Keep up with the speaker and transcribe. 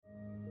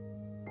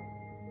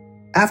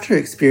After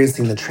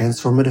experiencing the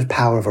transformative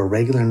power of a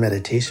regular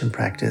meditation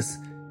practice,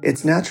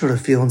 it's natural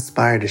to feel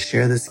inspired to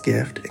share this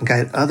gift and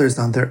guide others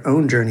on their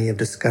own journey of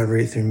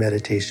discovery through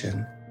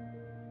meditation.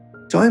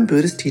 Join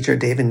Buddhist teacher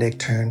David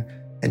Nichtern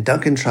and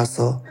Duncan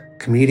Trussell,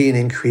 comedian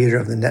and creator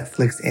of the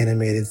Netflix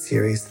animated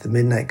series The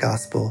Midnight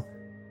Gospel,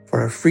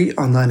 for a free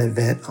online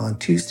event on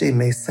Tuesday,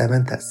 May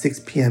 7th at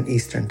 6 p.m.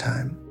 Eastern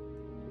Time.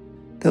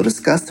 They'll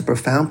discuss the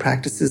profound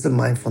practices of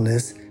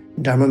mindfulness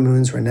in Dharma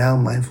Moon's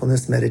renowned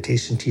mindfulness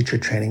meditation teacher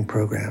training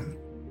program.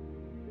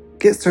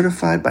 Get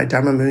certified by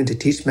Dharma Moon to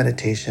teach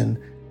meditation,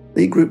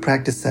 lead group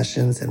practice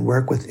sessions, and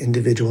work with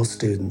individual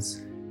students.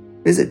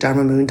 Visit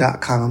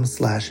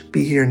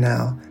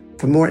dharmamoon.com/beherenow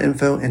for more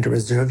info and to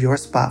reserve your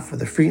spot for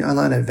the free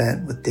online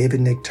event with David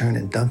Nichtern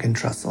and Duncan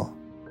Trussell.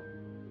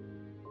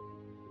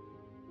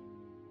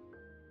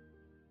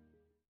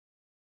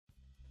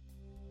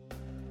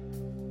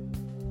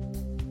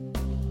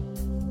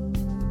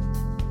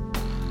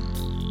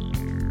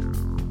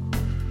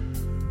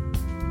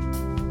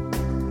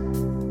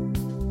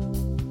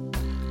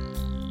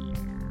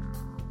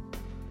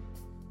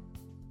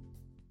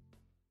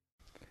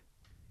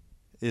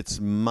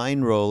 It's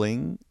mind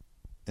rolling,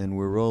 and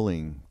we're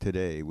rolling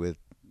today with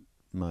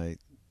my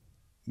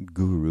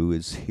guru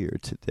is here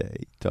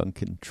today,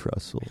 Duncan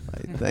Trussell. I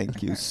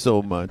thank you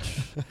so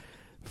much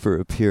for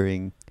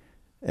appearing.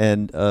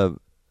 And a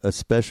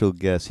special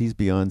guest, he's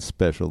beyond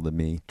special to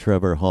me,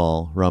 Trevor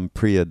Hall,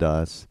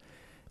 Rampriyadas,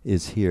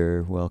 is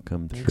here.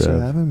 Welcome, Trevor. Thanks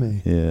for having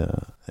me. Yeah,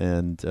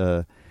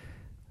 and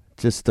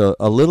just a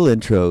little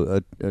intro.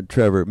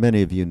 Trevor,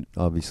 many of you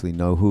obviously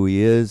know who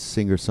he is,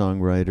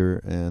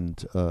 singer-songwriter,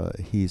 and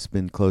he's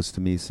been close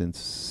to me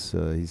since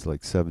he's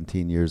like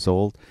 17 years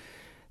old.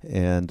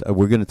 And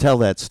we're going to tell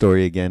that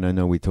story again. I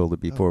know we told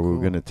it before, but we're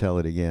going to tell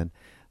it again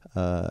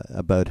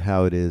about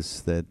how it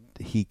is that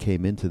he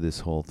came into this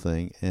whole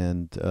thing.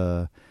 And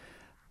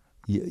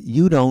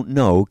you don't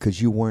know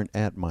because you weren't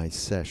at my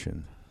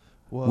session.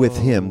 Whoa. With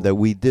him that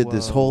we did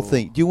this whole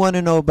thing. Do you want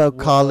to know about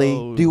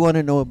Kali? Do you want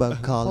to know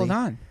about Kali? Hold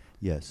on.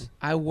 Yes.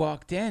 I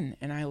walked in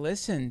and I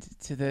listened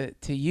to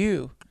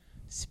you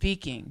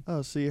speaking.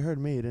 Oh, so you heard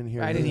me, you didn't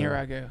hear me. I didn't hear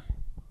Raghu.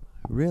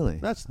 Really?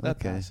 That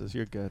okay. passes.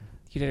 You're good.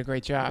 You did a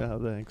great job. Oh,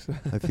 thanks.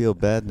 I feel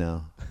bad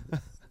now. I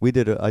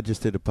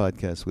just did a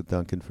podcast with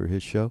Duncan for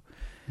his show,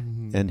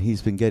 and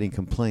he's been getting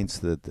complaints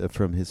that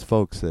from his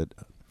folks that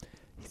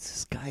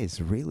this guy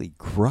is really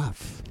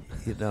gruff,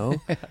 you know?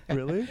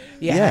 Really?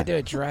 Yeah, I had to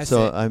address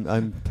so it.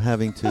 I'm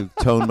having to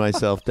tone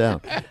myself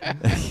down.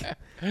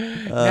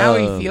 Now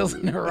he feels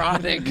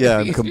neurotic. Yeah,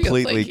 I'm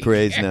completely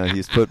crazy now.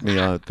 He's put me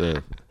out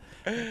the.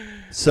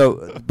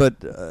 So,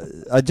 but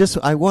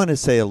I want to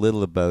say a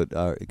little about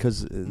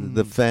because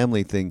the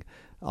family thing.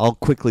 I'll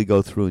quickly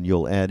go through and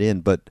you'll add in.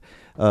 But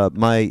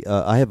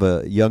I have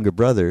a younger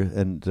brother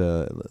and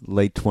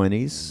late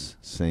 20s,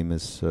 same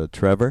as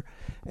Trevor,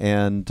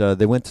 and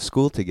they went to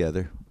school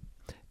together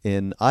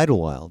in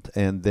Idlewild,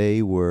 and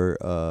they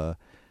were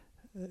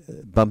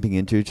bumping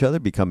into each other,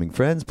 becoming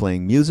friends,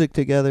 playing music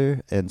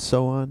together, and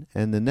so on.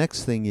 And the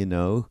next thing you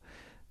know,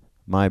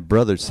 my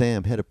brother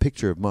Sam had a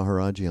picture of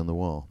Maharaji on the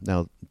wall.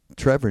 Now,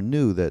 Trevor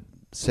knew that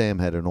Sam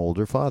had an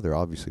older father.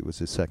 Obviously, it was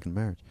his second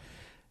marriage.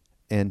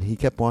 And he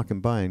kept walking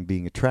by and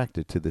being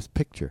attracted to this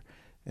picture.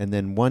 And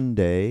then one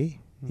day,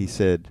 he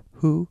said,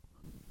 "Who?"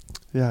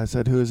 Yeah, I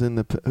said, "Who's in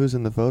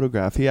the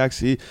photograph?"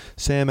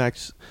 Sam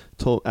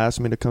asked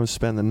me to come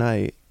spend the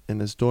night in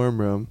his dorm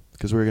room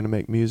because we were going to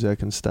make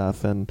music and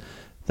stuff. And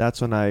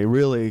that's when I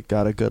really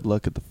got a good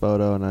look at the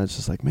photo. And I was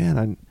just like,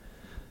 man,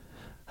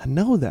 I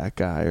know that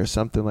guy or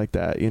something like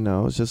that. You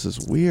know, it's just this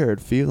weird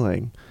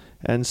feeling.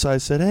 And so I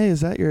said, "Hey,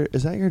 is that your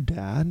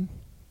dad?"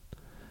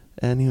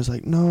 And he was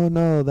like,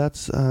 "No,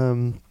 that's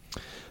a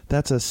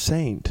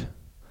saint,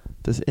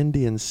 this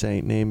Indian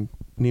saint named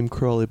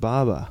Crowley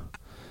Baba."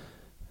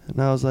 And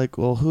I was like,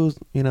 "Well, who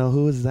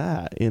is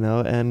that?" You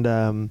know,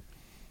 and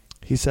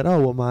he said, "Oh,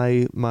 well,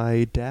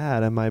 my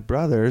dad and my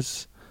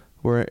brothers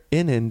were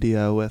in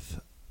India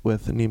with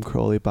Neem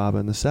Crowley Baba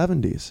in the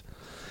 70s."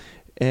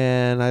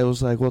 And I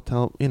was like, "Well,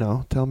 tell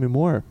me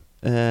more."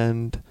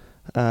 And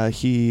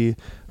he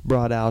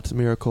brought out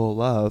Miracle of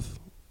Love,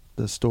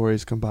 the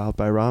stories compiled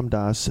by Ram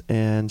Dass,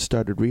 and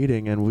started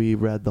reading, and we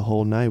read the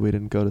whole night. We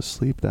didn't go to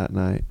sleep that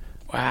night.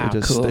 Wow, we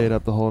just cool. stayed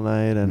up the whole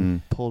night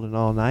and pulled an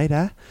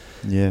all-nighter.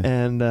 Yeah.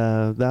 And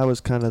that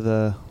was kind of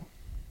the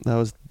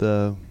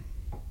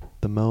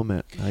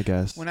moment, I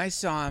guess. When I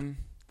saw him,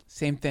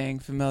 same thing,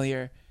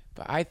 familiar,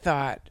 but I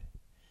thought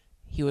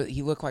he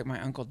looked like my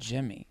Uncle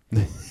Jimmy.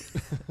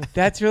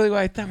 That's really what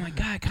I thought. I'm like,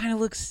 God, kind of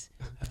looks.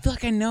 I feel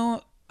like I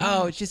know.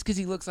 Oh, it's just because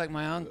he looks like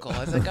my uncle.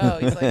 I was like, oh,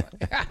 he's like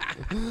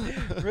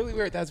really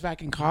weird. That was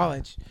back in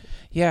college.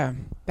 Yeah,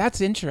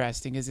 that's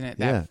interesting, isn't it?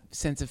 That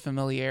sense of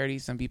familiarity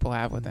some people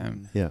have with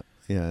him. Yeah,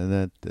 and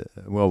that.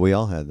 We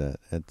all had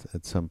that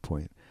at some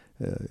point.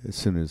 As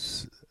soon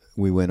as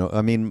we went,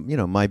 I mean,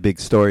 my big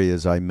story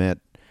is I met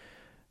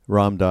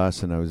Ram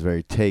Dass, and I was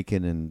very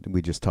taken, and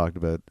we just talked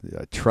about,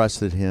 I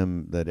trusted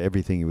him that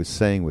everything he was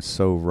saying was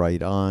so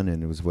right on,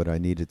 and it was what I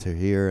needed to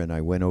hear, and I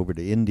went over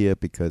to India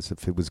because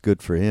if it was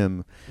good for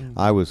him,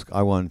 I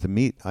wanted to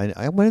meet,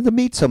 I wanted to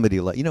meet somebody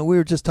like, we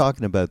were just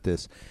talking about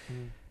this.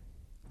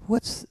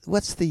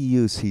 What's the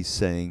use, he's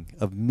saying,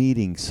 of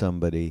meeting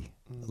somebody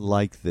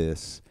like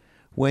this?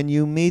 When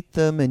you meet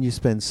them and you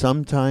spend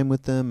some time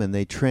with them and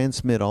they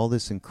transmit all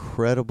this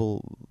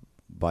incredible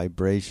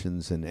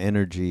vibrations and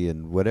energy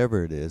and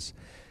whatever it is,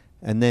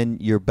 and then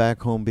you're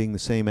back home being the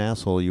same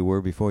asshole you were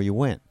before you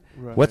went.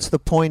 Right. What's the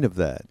point of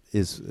that?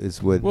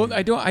 Is what? Well,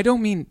 I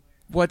don't mean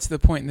what's the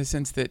point in the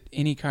sense that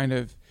any kind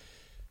of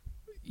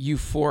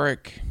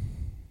euphoric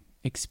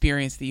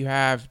experience that you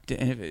have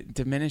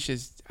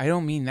diminishes. I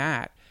don't mean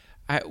that.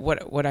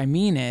 What I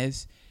mean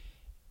is,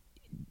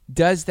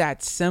 does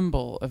that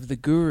symbol of the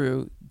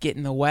guru get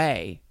in the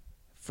way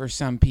for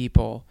some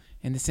people,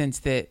 in the sense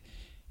that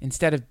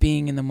instead of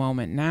being in the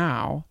moment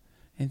now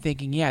and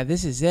thinking, yeah,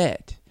 this is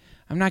it.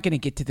 I'm not going to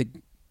get to the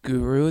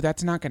guru.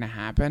 That's not going to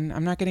happen.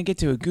 I'm not going to get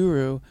to a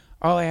guru.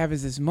 All I have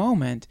is this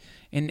moment.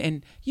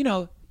 And you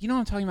know what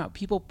I'm talking about?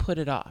 People put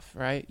it off,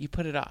 right? You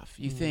put it off.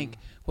 You think,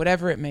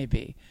 whatever it may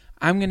be,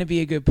 I'm going to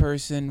be a good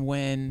person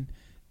when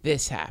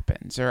this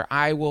happens, or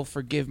I will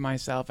forgive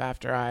myself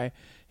after I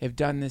have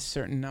done this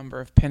certain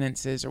number of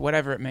penances, or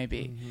whatever it may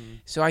be.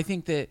 So I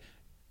think that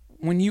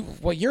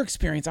what your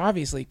experience,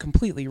 obviously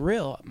completely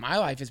real. My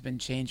life has been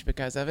changed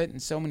because of it,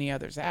 and so many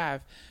others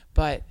have.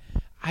 But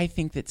I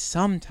think that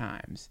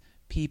sometimes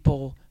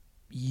people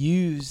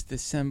use the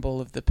symbol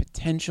of the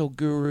potential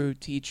guru,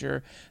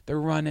 teacher, the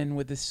run-in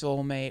with the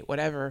soulmate,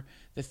 whatever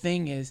the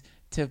thing is,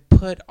 to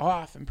put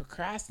off and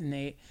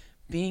procrastinate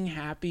being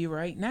happy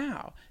right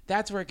now.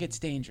 That's where it gets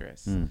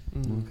dangerous.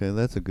 Okay,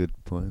 that's a good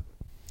point.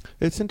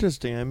 It's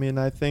interesting. I mean,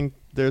 I think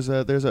there's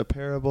a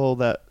parable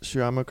that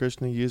Sri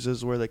Ramakrishna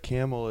uses where the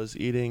camel is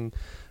eating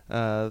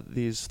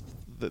these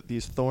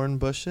thorn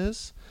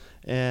bushes,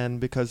 and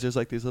because there's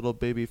like these little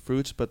baby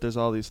fruits, but there's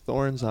all these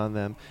thorns on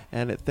them,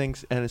 and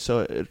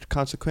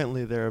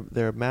consequently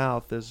their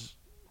mouth is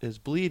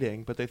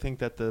bleeding, but they think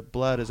that the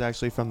blood is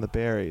actually from the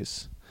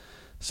berries.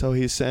 So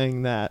he's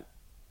saying that,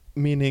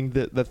 meaning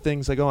that the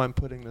things like, oh, I'm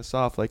putting this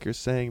off, like you're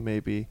saying,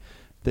 maybe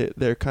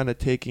they're kind of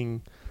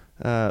taking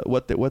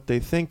what they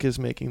think is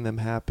making them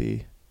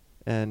happy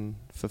and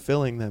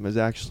fulfilling them is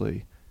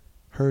actually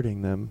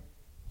hurting them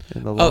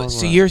in the long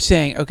run. You're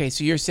saying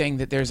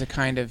that there's a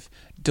kind of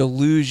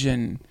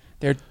delusion.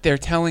 They're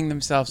telling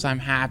themselves I'm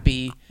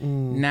happy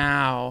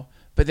now,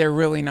 but they're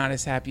really not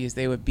as happy as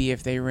they would be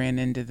if they ran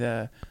into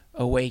the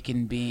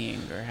awakened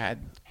being or had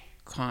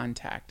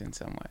contact in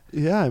some way.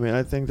 Yeah, I mean,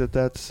 I think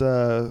that's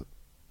kind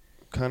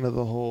of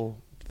the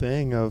whole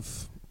thing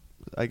of,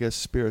 I guess,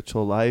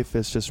 spiritual life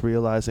is just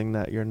realizing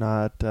that you're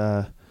not,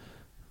 that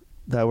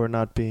we're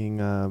not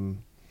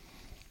being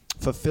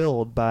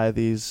fulfilled by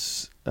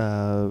these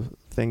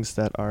things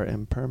that are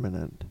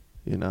impermanent,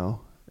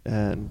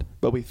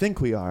 but we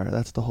think we are.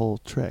 That's the whole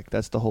trick.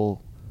 That's the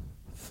whole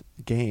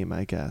game,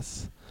 I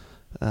guess.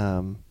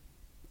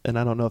 And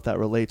I don't know if that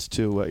relates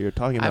to what you're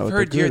talking about. I've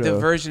heard the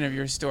version of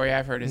your story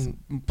I've heard is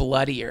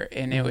bloodier,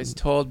 and it was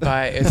told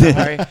by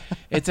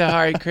it's a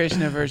Hare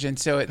Krishna version.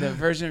 So the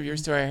version of your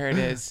story I heard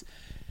is,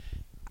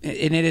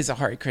 and it is a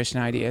Hare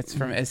Krishna idea. It's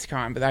from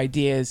ISKCON, but the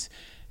idea is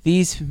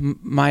these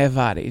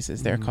Mayavadis,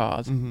 as they're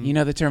called. You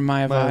know the term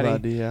Mayavadi?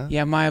 Mayavadi, yeah.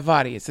 Yeah,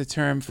 Mayavadi. It's a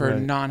term for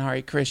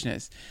non-Hare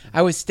Krishnas.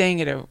 I was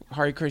staying at a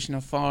Hare Krishna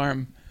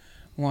farm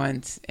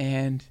once,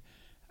 and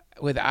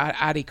with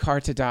Adi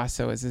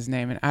Kartadasa was his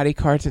name, and Adi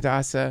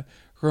Kartadasa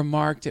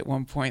remarked at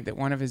one point that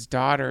one of his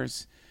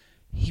daughters,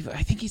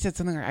 I think he said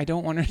something like, I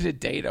don't want her to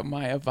date a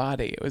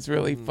Mayavadi. It was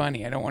really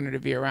funny. I don't want her to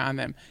be around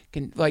them.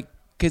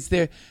 Because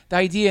the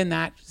idea in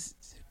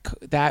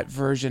that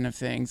version of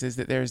things is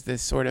that there's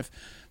this sort of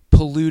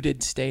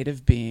polluted state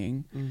of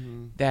being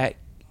that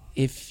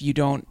if you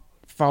don't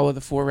follow the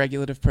 4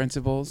 regulative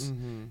principles,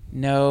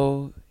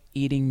 no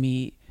eating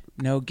meat,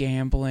 no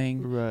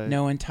gambling,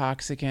 no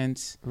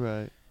intoxicants,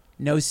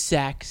 no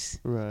sex,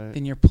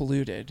 then you're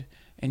polluted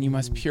and you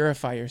must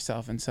purify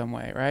yourself in some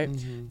way, right?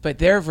 But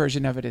their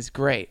version of it is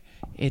great.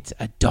 It's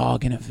a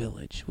dog in a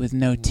village with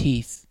no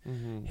teeth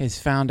has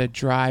found a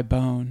dry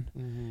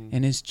bone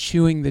and is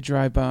chewing the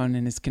dry bone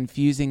and is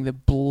confusing the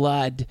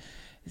blood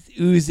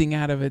oozing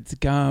out of its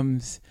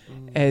gums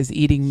as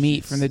eating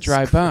meat from the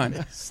dry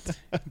bone.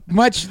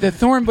 The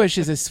thorn bush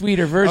is a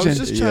sweeter version. I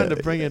was just trying to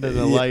bring it in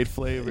a light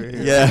flavor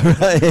here. Yeah,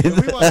 right. If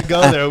we want to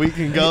go there, we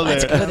can go there.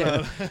 Let's go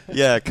there.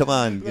 Yeah, come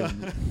on.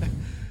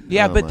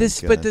 Yeah, Oh but my this,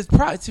 God.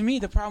 but to me,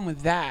 the problem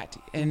with that,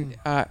 and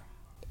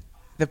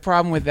the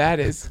problem with that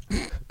is,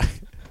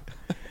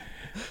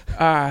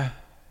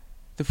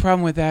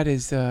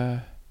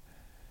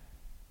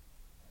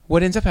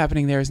 what ends up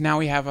happening there is now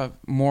we have a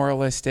moral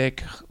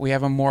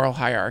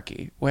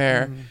hierarchy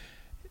where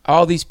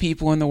all these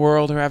people in the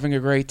world are having a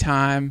great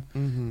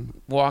time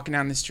walking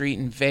down the street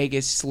in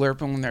Vegas,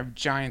 slurping their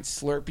giant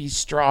Slurpee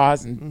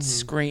straws and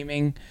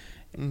screaming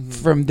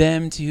from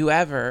them to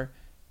whoever.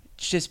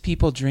 It's just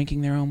people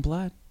drinking their own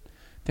blood.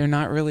 they're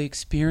not really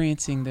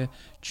experiencing the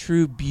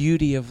true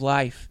beauty of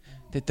life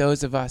that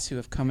those of us who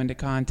have come into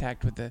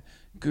contact with the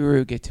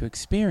guru get to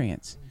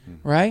experience,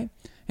 right?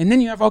 And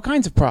then you have all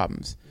kinds of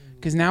problems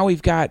because now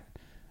we've got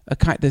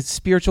the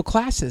spiritual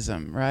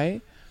classism,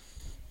 right?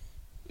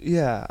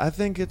 Yeah, I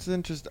think it's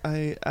interesting.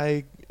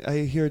 I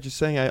hear what you're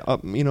saying.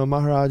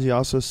 Maharaji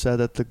also said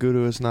that the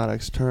guru is not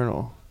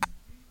external.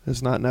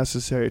 It's not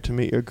necessary to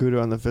meet your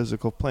guru on the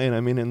physical plane. I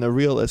mean, in the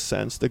realist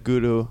sense, the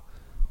guru,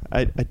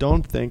 I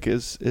don't think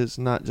is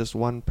not just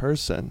one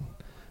person.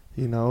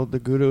 The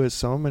guru is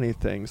so many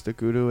things. The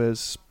guru is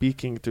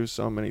speaking through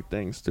so many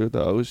things, through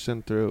the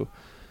ocean, through,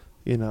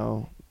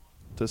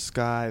 the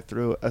sky,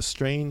 through a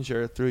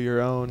stranger, through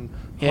your own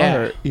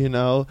heart,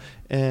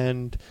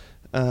 and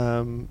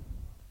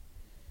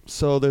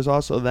so there's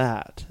also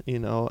that,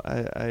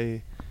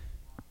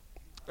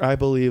 I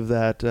believe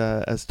that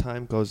as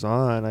time goes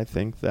on, I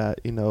think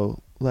that,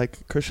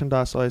 like Krishna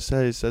Das always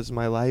said, he says,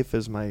 my life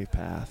is my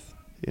path.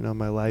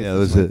 My life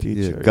is my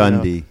teacher. Yeah,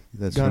 Gandhi.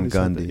 That's from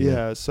Gandhi.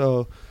 Yeah,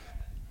 so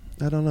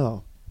I don't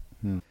know.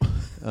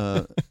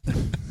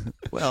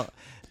 Well,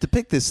 to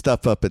pick this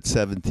stuff up at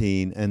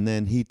 17, and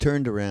then he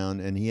turned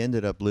around and he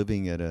ended up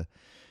living at a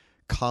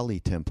Kali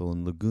temple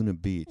in Laguna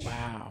Beach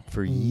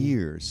for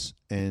years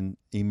and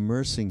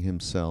immersing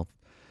himself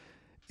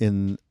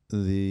in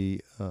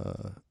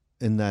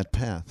that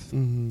path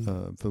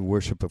for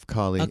worship of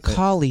Kali. A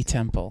Kali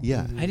temple.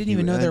 Yeah. I didn't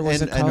even know there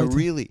was a Kali temple.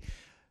 Really,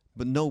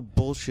 but no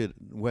bullshit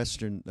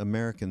Western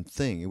American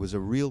thing. It was a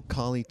real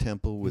Kali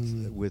temple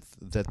with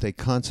that they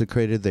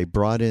consecrated. They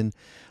brought in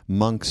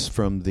monks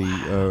from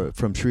the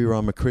from Sri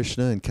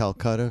Ramakrishna in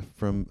Calcutta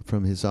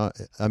from his. I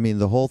mean,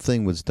 the whole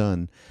thing was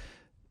done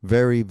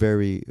very,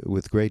 very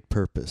with great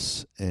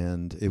purpose,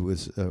 and it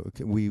was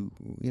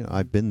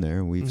I've been there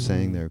and we've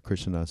sang there,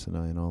 Krishnadas and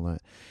I, and all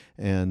that,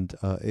 and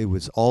it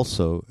was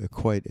also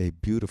quite a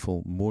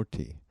beautiful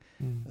murti.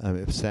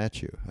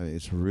 Statue. I mean,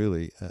 it's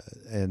really,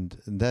 and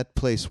that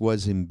place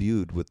was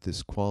imbued with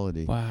this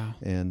quality. Wow.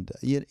 And,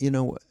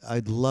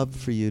 I'd love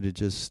for you to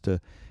just,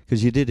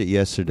 because you did it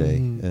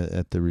yesterday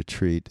at the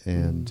retreat,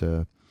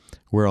 and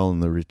we're all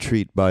in the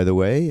retreat, by the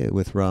way,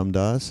 with Ram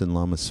Dass and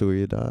Lama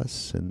Surya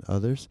Das and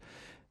others,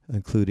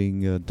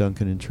 including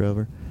Duncan and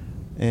Trevor.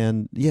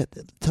 And,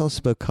 tell us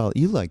about Kali.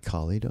 You like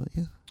Kali, don't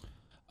you?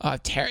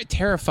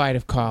 Terrified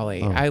of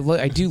Kali.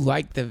 I do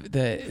like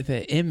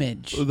the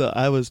image.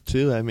 I was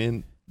too. I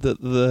mean,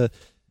 the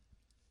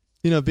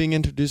being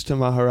introduced to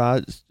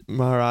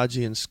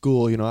Maharaji in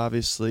school.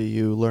 Obviously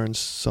you learn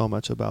so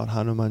much about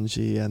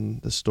Hanumanji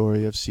and the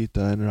story of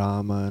Sita and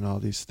Rama and all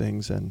these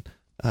things, and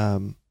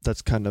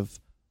that's kind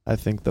of, I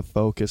think, the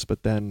focus.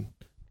 But then,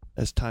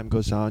 as time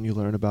goes on, you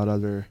learn about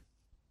other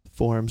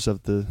forms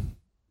of the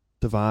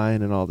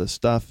divine and all this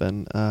stuff,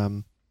 and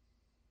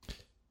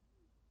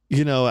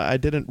I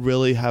didn't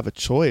really have a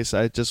choice.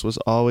 I just was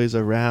always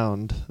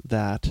around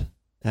that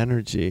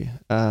energy.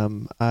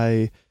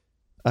 I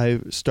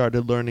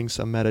started learning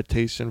some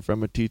meditation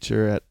from a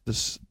teacher at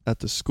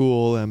the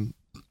school, and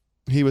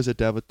he was a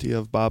devotee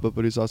of Baba,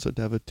 but he's also a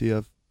devotee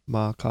of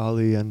Ma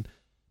Kali, and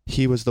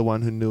he was the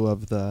one who knew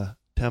of the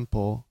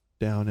temple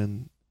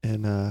down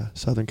in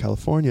Southern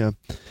California.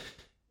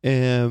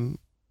 And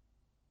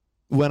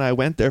when I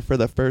went there for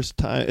the first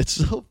time, it's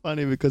so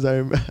funny because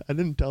I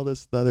didn't tell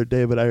this the other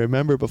day, but I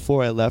remember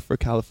before I left for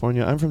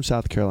California, I'm from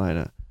South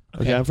Carolina.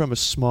 Okay, I'm from a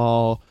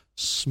small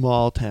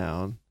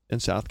town in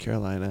South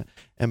Carolina.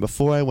 And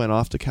before I went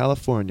off to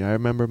California, I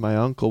remember my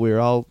uncle, we were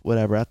all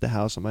at the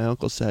house, and my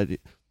uncle said,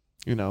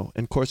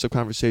 in course of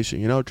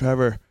conversation,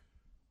 Trevor,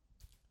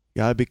 you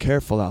gotta be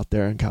careful out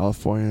there in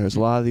California. There's a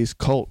lot of these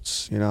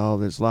cults,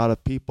 there's a lot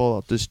of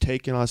people just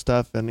taking on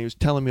stuff, and he was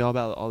telling me all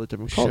about all the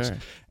different cults. Sure.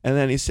 And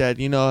then he said,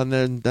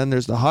 and then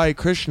there's the Hare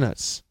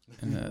Krishnas.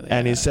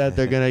 And he said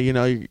they're gonna,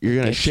 you're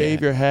gonna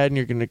shave your head and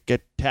you're gonna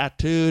get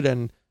tattooed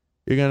and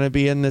you're gonna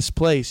be in this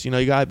place. You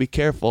gotta be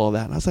careful of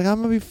that. And I was like,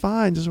 I'm gonna be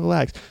fine, just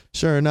relax.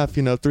 Sure enough,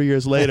 3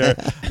 years later,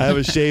 I have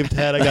a shaved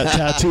head, I got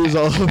tattoos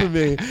all over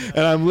me, and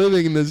I'm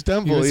living in this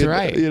temple. That's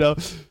right.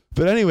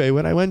 But anyway,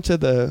 when I went to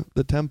the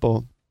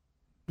temple,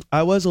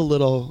 I was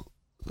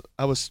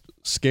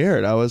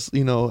scared. I was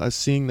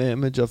seeing the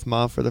image of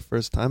Ma for the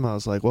first time. I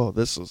was like, whoa,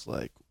 this is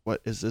like,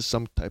 what is this,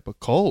 some type of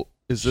cult?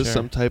 Is this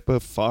some type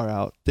of far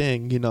out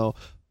thing,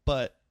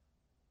 But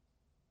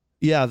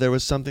yeah, there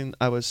was something,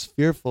 I was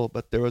fearful,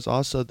 but there was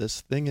also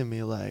this thing in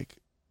me like,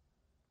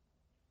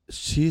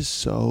 she's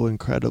so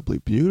incredibly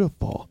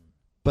beautiful.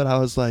 But I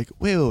was like,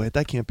 wait,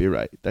 that can't be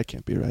right. That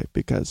can't be right,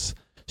 because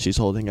she's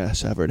holding a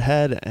severed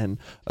head and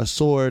a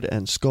sword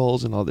and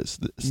skulls and all this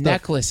stuff.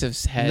 Necklace of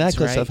heads,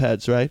 Necklace of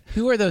heads, right?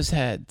 Who are those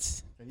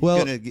heads?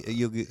 Well,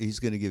 he's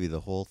going to give you the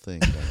whole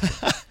thing.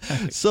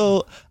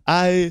 So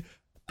there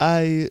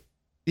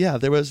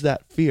was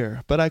that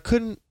fear, but I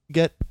couldn't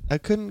get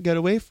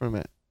away from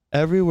it.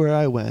 Everywhere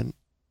I went,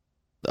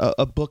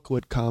 a book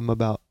would come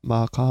about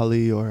Ma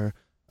Kali or,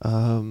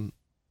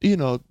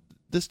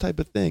 this type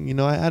of thing.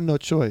 I had no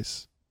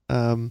choice.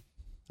 I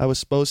was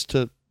supposed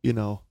to,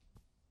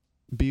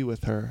 be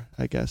with her,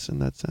 I guess, in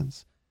that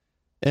sense.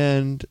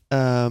 And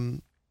I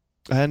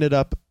ended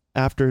up,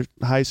 after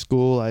high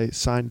school, I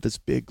signed this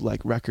big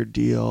like record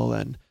deal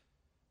and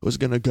was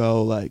gonna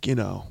go like, you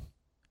know,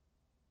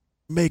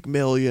 make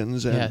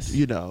millions and Yes.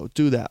 you know,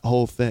 do that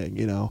whole thing.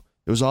 You know,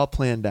 it was all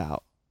planned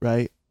out,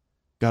 right?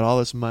 Got all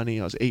this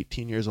money. I was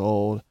 18 years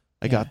old.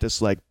 I Yeah. got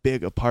this like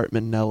big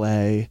apartment in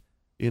LA.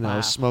 You know,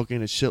 Wow.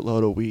 smoking a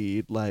shitload of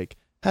weed. Like,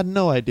 had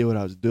no idea what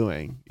I was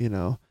doing. You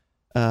know,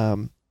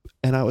 and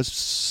I was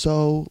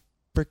so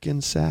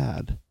freaking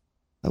sad.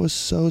 I was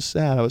so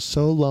sad. I was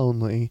so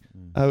lonely.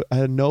 I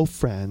had no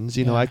friends.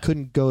 You know, Yeah. I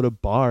couldn't go to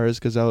bars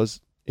because I was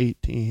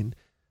 18.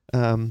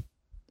 And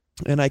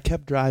I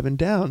kept driving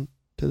down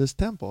to this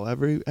temple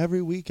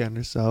every weekend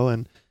or so.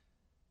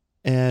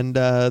 And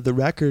the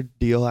record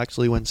deal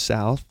actually went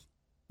south.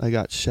 I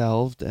got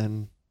shelved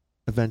and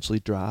eventually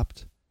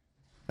dropped.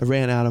 I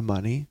ran out of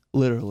money,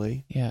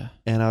 literally. Yeah.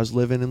 And I was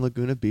living in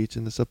Laguna Beach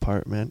in this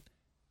apartment.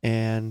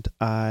 And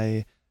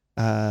I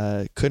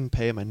couldn't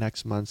pay my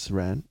next month's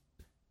rent.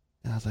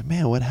 And I was like,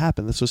 man, what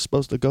happened? This was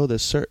supposed to go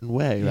this certain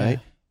way, Yeah. right?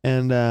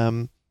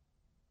 And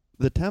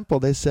the temple,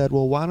 they said,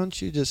 well, why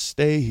don't you just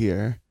stay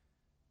here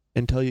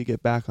until you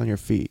get back on your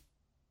feet?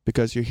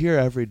 Because you're here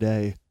every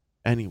day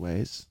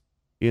anyways,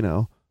 you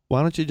know.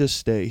 Why don't you just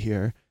stay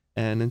here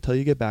and until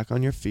you get back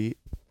on your feet,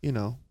 you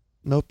know,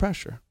 no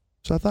pressure.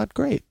 So I thought,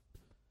 great.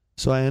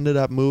 So I ended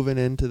up moving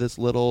into this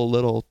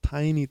little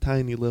tiny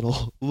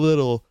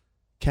little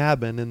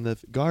cabin in the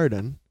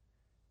garden,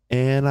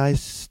 and I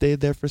stayed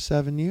there for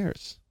 7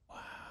 years.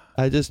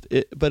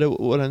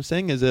 What I'm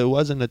saying is it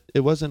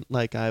wasn't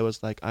like I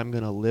was like, I'm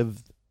going to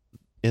live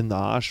in the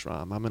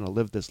ashram. I'm going to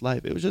live this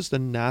life. It was just a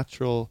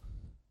natural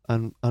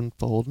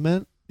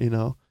unfoldment, you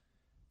know.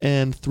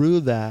 And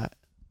through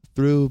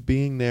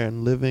being there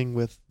and living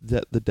with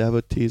the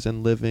devotees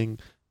and living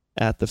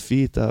at the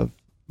feet of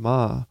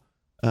Ma,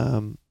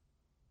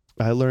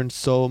 I learned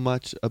so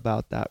much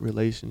about that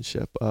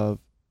relationship of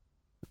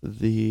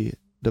the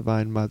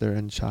Divine Mother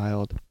and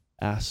Child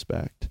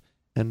aspect.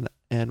 And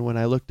when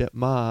I looked at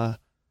Ma,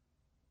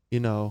 you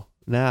know,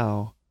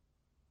 now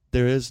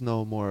there is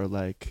no more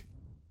like,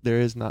 there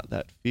is not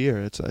that fear.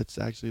 It's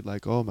actually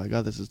like, oh my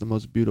God, this is the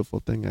most beautiful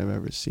thing I've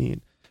ever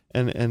seen.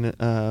 And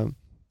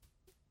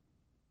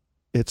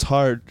it's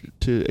hard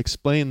to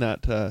explain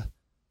that to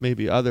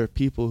maybe other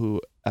people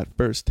who at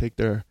first take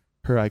her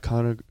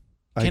iconic.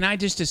 Can I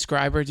just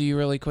describe her to you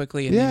really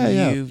quickly, and Yeah, then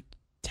yeah. you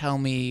tell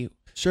me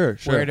Sure.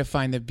 where to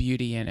find the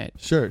beauty in it?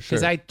 Sure.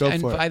 Because Go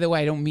for by it. the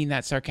way, I don't mean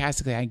that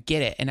sarcastically. I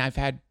get it, and I've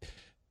had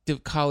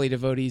Kali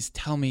devotees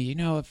tell me, you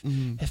know, if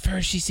Mhm. at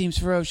first she seems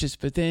ferocious,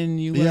 but then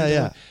you learn.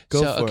 Yeah.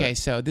 Go so for okay, it.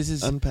 so this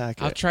is. Unpack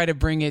it. I'll try to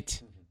bring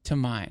it to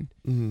mind.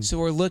 Mhm. So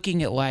we're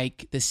looking at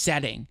like the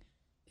setting.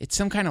 It's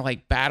some kind of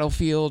like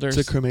battlefield or. It's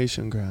a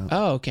cremation ground.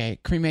 Oh, okay,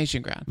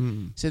 cremation ground.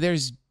 Mhm. So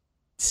there's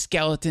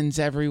skeletons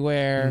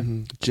everywhere,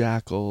 Mhm.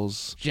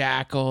 Jackals,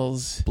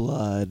 jackals,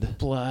 blood.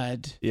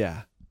 blood.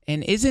 Yeah.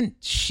 And isn't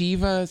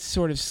Shiva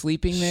sort of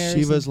sleeping there?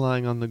 Shiva's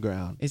lying on the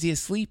ground. Is he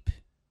asleep?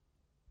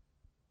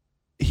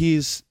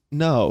 He's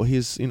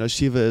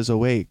Shiva is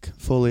awake,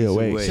 fully He's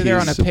awake. awake. So they're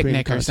on a Supreme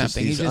picnic or consciousness.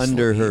 something. He's He just-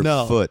 under her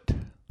No. foot.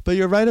 But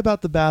you're right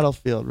about the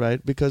battlefield,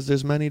 right? Because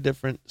there's many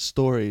different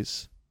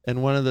stories.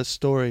 And one of the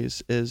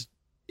stories is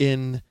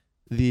in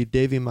the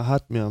Devi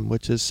Mahatmyam,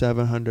 which is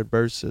 700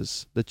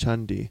 verses, the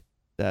Chandi,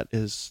 that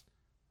is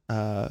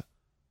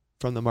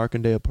from the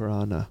Markandeya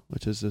Purana,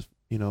 which is,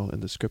 in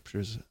the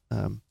scriptures.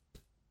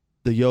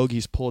 The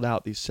yogis pulled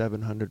out these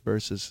 700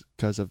 verses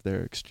because of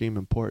their extreme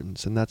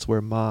importance. And that's where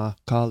Ma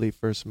Kali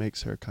first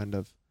makes her kind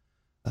of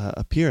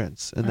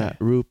appearance in that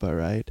rupa,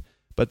 right?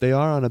 But they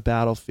are on a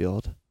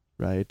battlefield,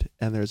 right?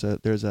 And there's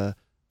the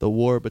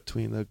war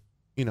between the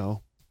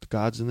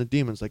gods and the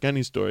demons, like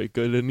any story,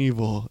 good and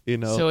evil,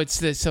 So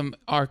it's some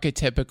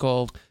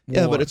archetypical.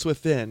 Yeah, war. but it's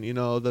within,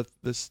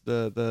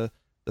 the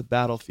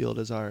battlefield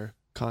is our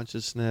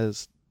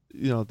consciousness,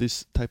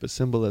 this type of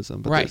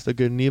symbolism. But Right. there's the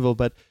good and evil.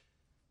 But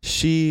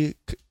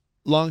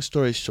long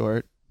story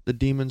short, the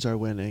demons are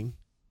winning,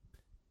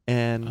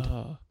 and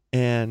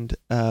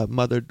Oh.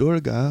 Mother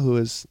Durga, who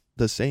is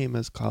the same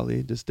as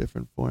Kali, just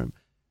different form,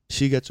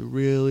 she gets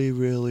really,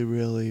 really,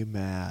 really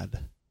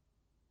mad,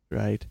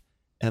 right?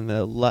 And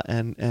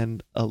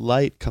and a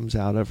light comes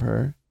out of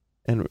her,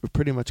 and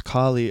pretty much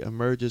Kali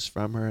emerges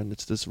from her, and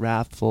it's this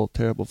wrathful,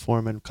 terrible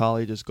form, and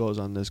Kali just goes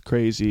on this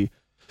crazy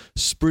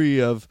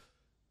spree of,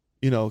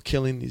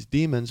 killing these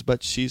demons,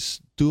 but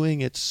she's doing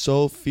it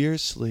so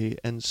fiercely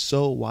and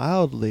so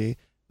wildly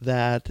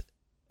that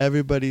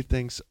everybody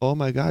thinks, oh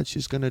my God,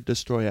 she's going to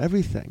destroy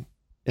everything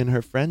in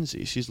her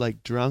frenzy. She's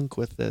like drunk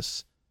with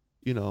this,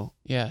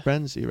 Yeah.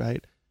 frenzy,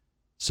 right?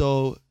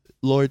 So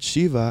Lord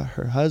Shiva,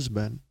 her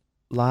husband,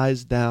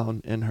 lies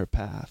down in her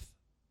path,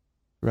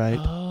 right?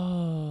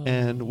 Oh.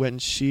 And when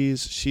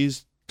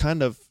she's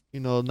kind of,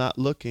 not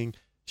looking,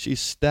 she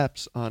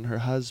steps on her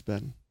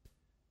husband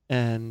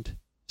and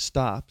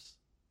stops,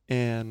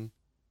 and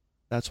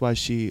that's why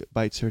she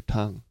bites her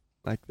tongue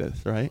like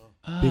this, right?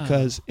 Ah.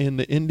 Because in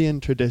the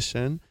Indian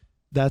tradition,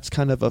 that's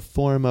kind of a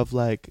form of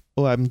like,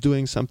 oh, I'm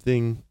doing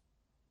something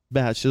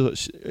bad.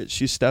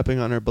 She's stepping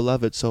on her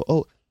beloved. So,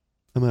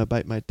 I'm going to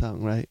bite my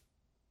tongue, right?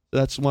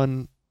 That's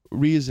one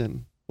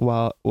reason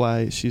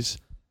why she's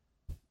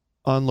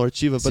on Lord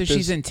Shiva. So But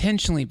she's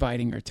intentionally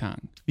biting her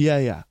tongue.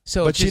 Yeah.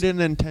 So but she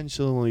didn't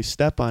intentionally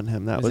step on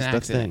him. That was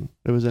the thing.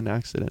 It was an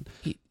accident.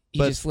 He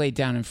just laid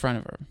down in front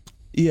of her.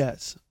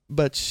 Yes.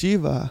 But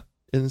Shiva,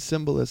 in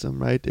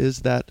symbolism, right,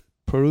 is that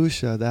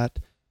Purusha, that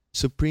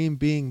supreme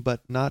being,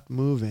 but not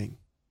moving.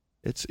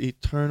 It's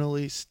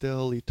eternally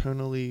still,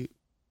 eternally,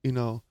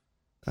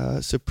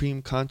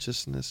 supreme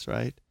consciousness,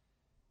 right?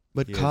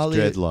 But He Kali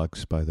has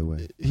dreadlocks, by the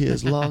way. He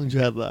has long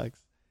dreadlocks,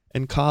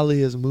 and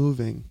Kali is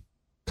moving.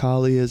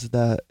 Kali is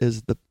the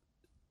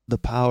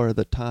power,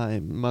 the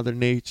time, Mother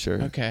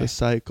Nature, the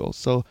cycle.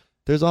 So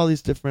there's all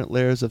these different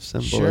layers of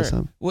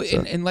symbolism. Sure.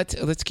 Well, and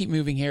let's keep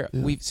moving here.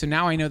 Yeah. So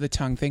now I know the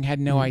tongue thing. Had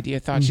no idea.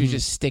 Thought she was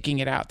just sticking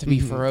it out to be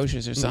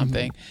ferocious or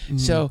something.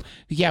 So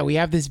yeah, we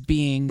have this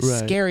being,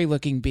 scary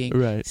looking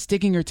being,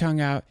 sticking her tongue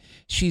out.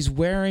 She's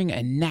wearing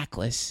a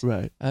necklace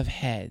of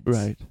heads.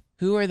 Right.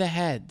 Who are the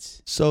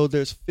heads? So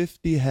there's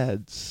 50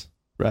 heads,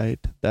 right?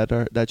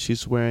 That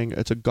she's wearing.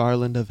 It's a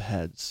garland of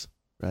heads,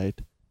 right?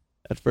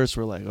 At first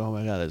we're like, oh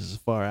my God, this is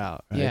far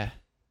out, right? Yeah.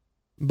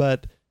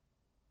 But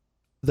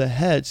the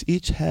heads,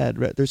 each head,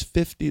 right? There's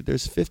 50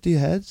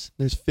 heads.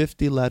 There's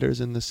 50 letters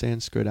in the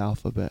Sanskrit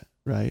alphabet,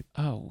 right?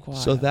 Oh, wow.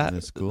 So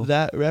That's cool.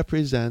 that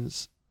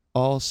represents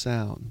all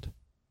sound.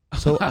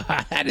 So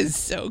that is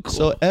so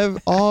cool. So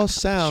all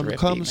sound Trippy,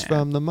 comes man.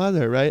 from the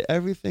mother, right?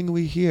 Everything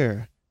we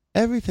hear,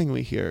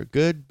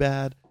 good,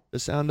 bad, the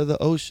sound of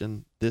the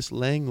ocean, this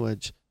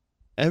language,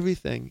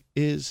 everything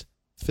is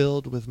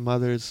filled with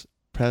mother's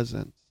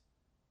presence.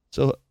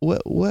 So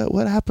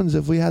what happens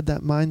if we had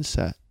that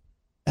mindset?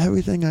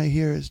 Everything I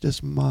hear is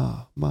just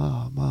ma,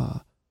 ma, ma.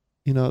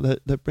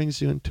 That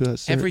brings you into a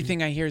certain...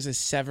 Everything I hear is a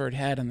severed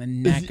head on the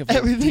neck of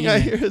Everything the I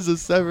demon. hear is a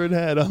severed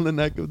head on the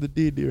neck of the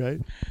deity,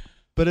 right?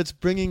 But it's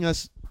bringing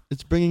us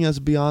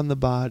beyond the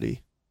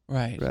body.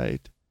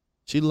 Right.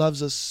 She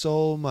loves us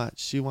so much.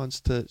 She wants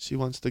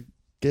to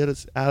get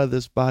us out of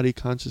this body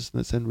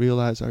consciousness and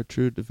realize our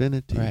true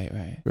divinity.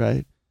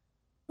 Right.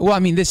 Well, I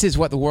mean, this is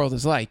what the world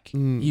is like.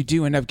 You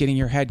do end up getting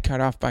your head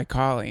cut off by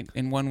Kali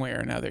in one way or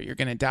another. You're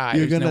going to die.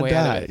 You're going to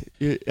die.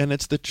 And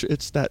it's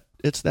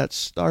that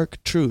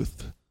stark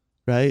truth,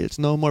 right? It's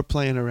no more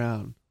playing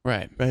around.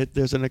 Right.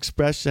 There's an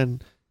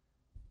expression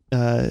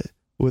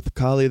with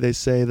Kali. They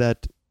say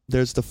that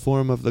there's the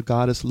form of the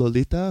goddess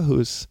Lolita,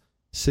 who's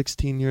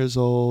 16 years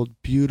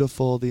old,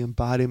 beautiful, the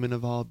embodiment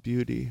of all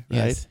beauty,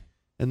 right? Yes.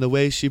 And the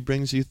way she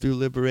brings you through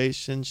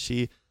liberation,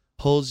 she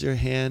holds your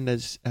hand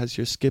as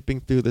you're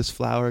skipping through this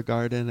flower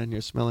garden and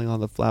you're smelling all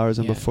the flowers,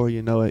 and before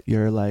you know it,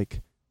 you're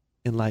like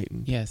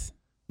enlightened. Yes.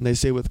 And they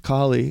say with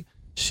Kali,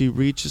 she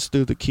reaches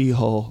through the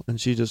keyhole and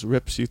she just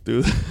rips you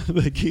through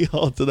the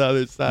keyhole to the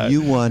other side.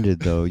 You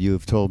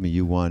have told me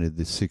you wanted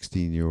the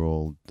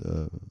 16-year-old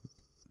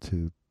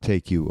to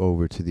take you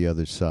over to the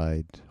other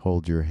side,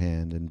 hold your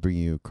hand, and bring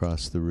you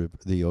across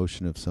the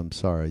ocean of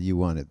samsara. You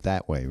want it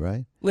that way,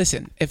 right?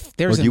 Listen, if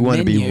there's or do you want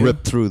to be menu,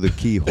 ripped through the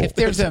keyhole? If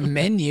there's a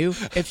menu,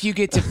 if you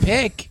get to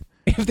pick,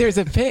 if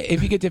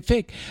you get to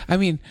pick, I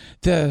mean,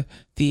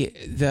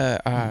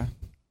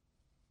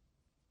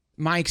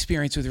 my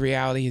experience with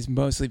reality has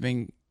mostly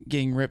been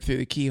getting ripped through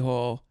the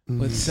keyhole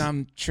with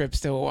some trips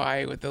to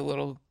Hawaii with the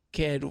little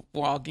kid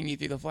walking you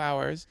through the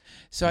flowers.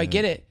 So I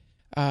get it.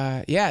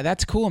 Yeah,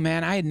 that's cool,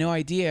 man. I had no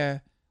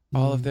idea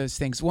all of those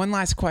things. One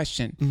last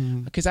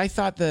question, because I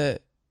thought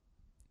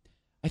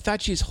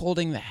she was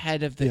holding the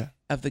head of the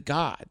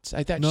gods.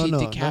 I thought she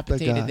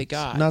decapitated the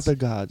gods. Not the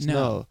gods.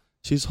 No,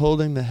 she's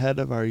holding the head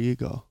of our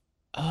ego.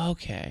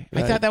 Okay,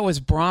 Right. I thought that was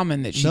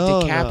Brahman that she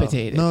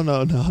decapitated.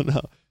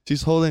 No.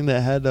 She's holding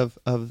the head of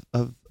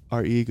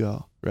our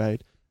ego,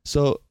 right?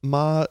 So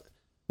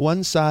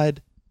one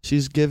side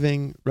she's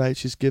giving, right?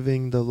 She's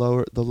giving the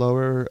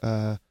lower.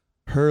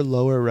 Her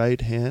lower right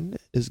hand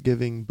is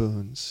giving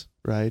boons,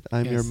 right?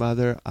 I'm your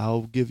mother.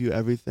 I'll give you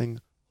everything.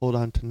 Hold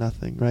on to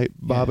nothing, right?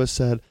 Baba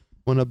said,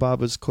 one of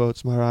Baba's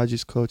quotes,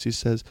 Maharaji's quotes, he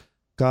says,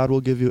 God will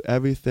give you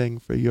everything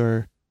for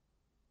your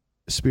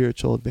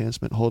spiritual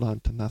advancement. Hold on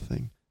to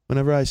nothing.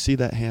 Whenever I see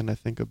that hand, I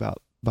think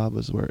about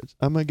Baba's words.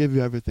 I'm going to give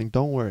you everything.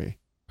 Don't worry.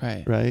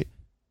 Right?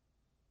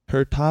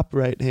 Her top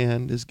right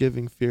hand is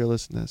giving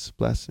fearlessness,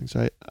 blessings,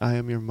 right? I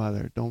am your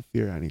mother. Don't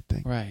fear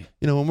anything. Right.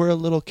 When we're a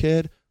little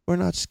kid, we're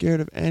not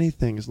scared of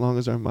anything as long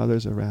as our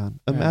mother's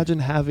around. Imagine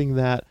having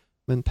that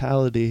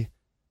mentality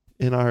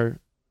in our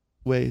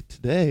way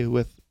today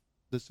with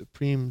the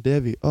Supreme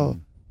Devi. Oh,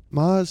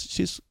 Ma's,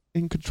 she's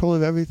in control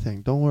of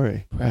everything. Don't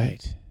worry.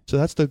 Right. So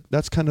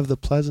that's kind of the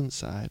pleasant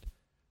side.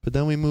 But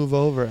then we move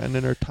over, and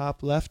in her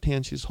top left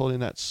hand, she's holding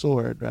that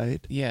sword,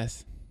 right?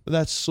 Yes.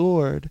 That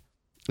sword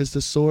is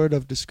the sword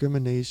of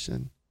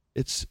discrimination.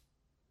 It's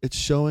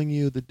showing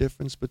you the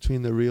difference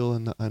between the real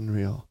and the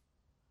unreal.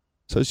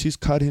 So she's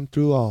cutting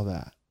through all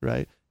that,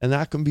 right? And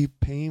that can be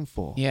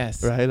painful.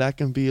 Yes. Right? That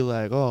can be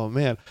like, oh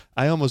man,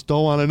 I almost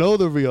don't want to know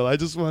the real. I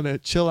just want to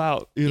chill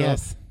out, you know?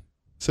 Yes.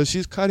 So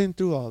she's cutting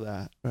through all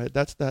that, right?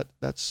 That's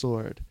that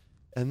sword.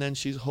 And then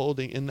she's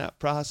holding, in that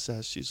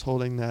process, she's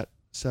holding that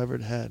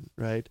severed head,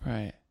 right?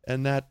 Right.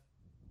 And that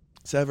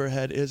severed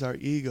head is our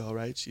ego,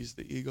 right? She's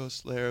the ego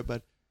slayer,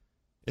 but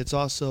it's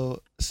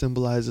also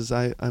symbolizes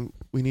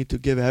we need to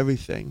give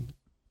everything.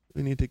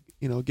 We need to,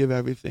 give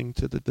everything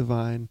to the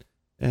divine.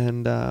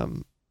 And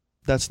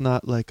that's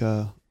not like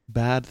a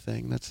bad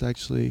thing. That's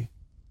actually,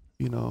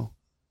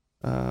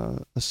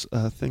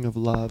 a thing of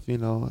love,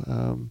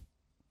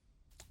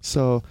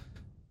 so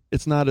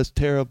it's not as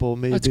terrible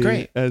maybe That's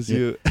great. as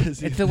you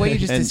It's the way you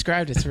just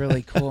described it's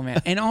really cool,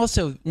 man. And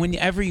also,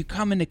 whenever you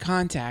come into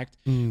contact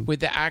with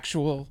the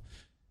actual,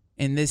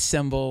 and this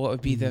symbol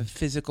would be the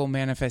physical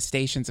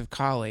manifestations of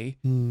Kali,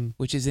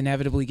 which is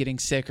inevitably getting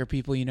sick or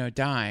people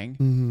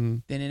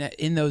dying, then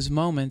in those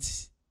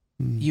moments,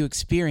 you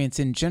experience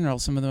in general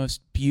some of the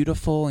most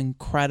beautiful,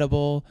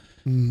 incredible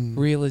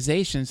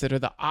realizations that are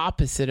the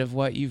opposite of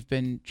what you've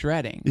been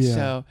dreading. Yeah.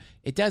 So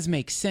it does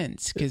make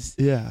sense, because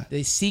yeah.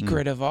 the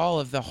secret of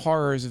all of the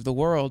horrors of the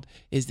world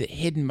is that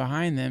hidden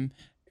behind them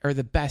are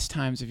the best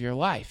times of your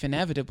life.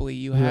 Inevitably,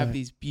 you have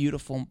these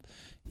beautiful,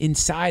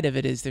 inside of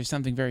it there's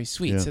something very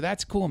sweet. Yeah. So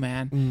that's cool,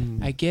 man.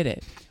 I get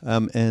it.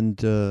 And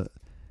the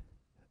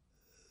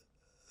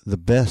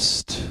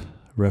best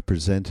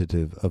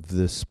representative of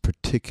this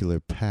particular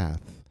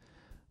path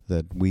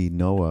that we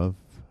know of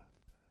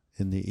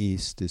in the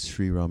East is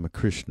Sri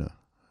Ramakrishna.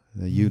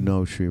 You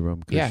know Sri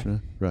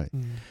Ramakrishna? Yeah. Right.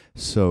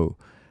 So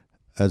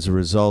as a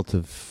result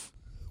of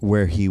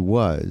where he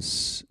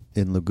was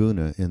in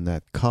Laguna, in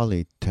that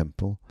Kali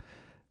temple,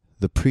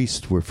 the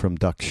priests were from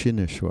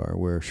Dakshineshwar,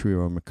 where Sri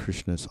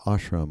Ramakrishna's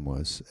ashram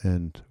was,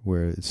 and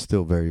where it's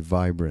still very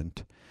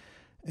vibrant.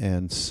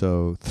 And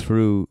so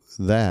through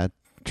that,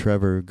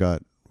 Trevor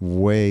got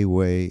way,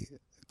 way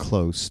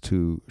close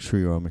to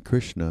Sri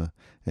Ramakrishna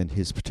and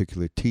his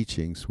particular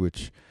teachings,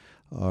 which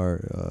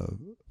are,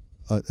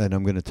 and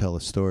I'm going to tell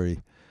a story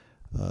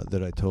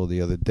that I told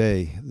the other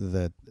day,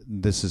 that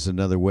this is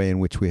another way in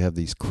which we have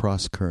these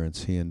cross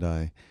currents, he and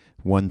I,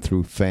 one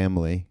through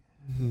family,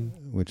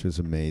 which was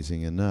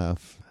amazing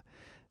enough,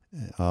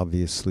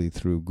 obviously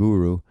through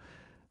Guru.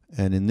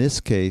 And in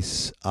this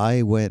case,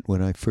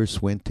 when I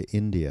first went to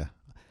India,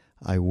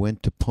 I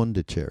went to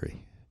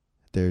Pondicherry.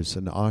 There's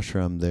an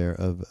ashram there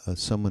of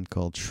someone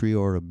called Sri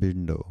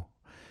Aurobindo.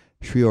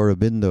 Sri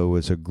Aurobindo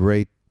was a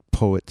great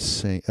poet,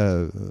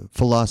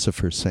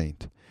 philosopher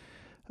saint,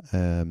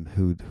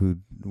 who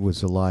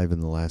was alive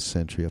in the last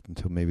century up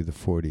until maybe the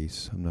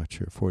 40s. I'm not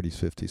sure, 40s,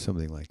 50s,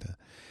 something like that.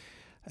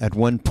 At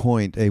one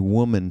point, a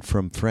woman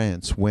from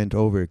France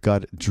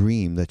got a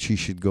dream that she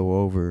should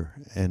go over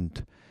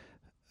and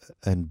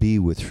be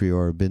with Sri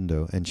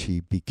Aurobindo, and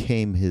she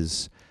became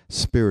his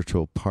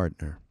spiritual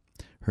partner.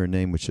 Her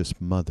name was just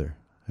Mother.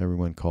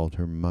 Everyone called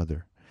her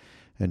Mother.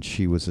 And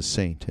she was a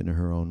saint in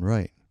her own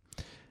right.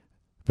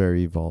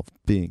 Very evolved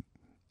being.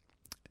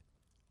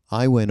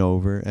 I went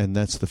over, and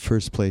that's the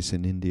first place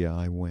in India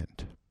I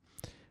went.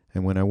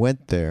 And when I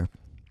went there,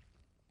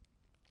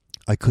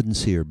 I couldn't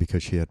see her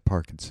because she had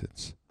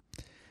Parkinson's.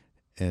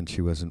 And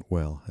she wasn't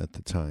well at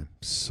the time.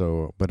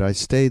 But I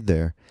stayed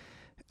there.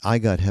 I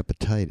got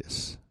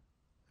hepatitis,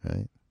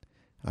 right?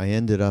 I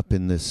ended up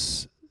in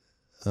this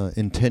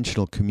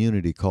intentional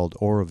community called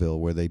Oroville,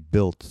 where they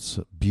built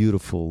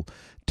beautiful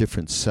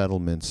different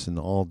settlements and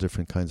all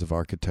different kinds of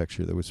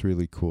architecture that was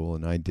really cool.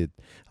 And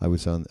I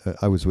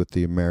was with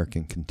the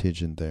American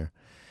contingent there,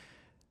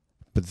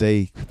 but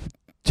they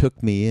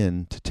took me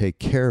in to take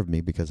care of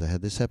me because I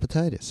had this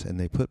hepatitis, and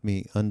they put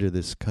me under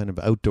this kind of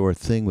outdoor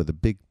thing with a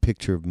big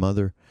picture of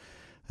Mother,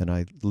 and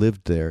I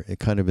lived there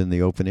kind of in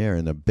the open air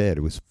in a bed.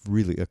 It was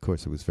really, of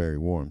course, it was very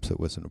warm, so it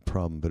wasn't a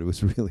problem, but it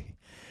was really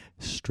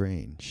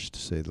strange, to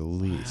say the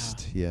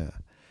least. Wow. Yeah.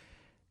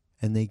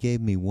 And they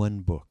gave me one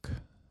book.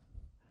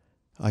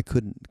 I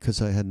couldn't,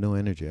 because I had no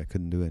energy, I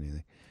couldn't do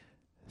anything.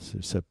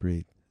 So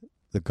separate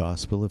the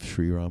Gospel of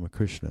Sri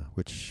Ramakrishna,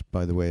 which,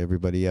 by the way,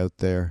 everybody out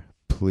there,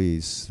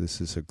 please,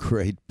 this is a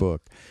great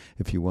book.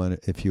 If you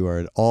are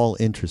at all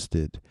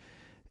interested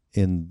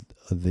in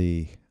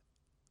the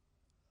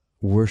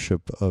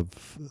worship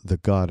of the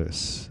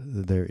goddess,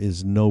 there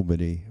is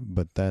nobody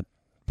but that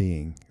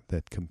being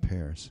that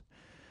compares.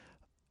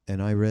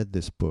 And I read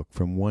this book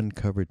from one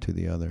cover to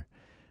the other,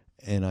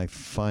 and I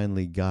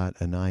finally got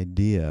an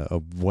idea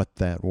of what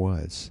that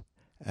was.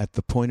 At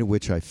the point at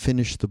which I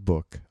finished the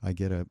book, I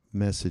get a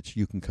message,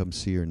 you can come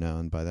see her now,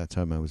 and by that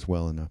time I was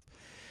well enough.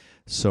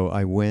 So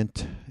I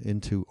went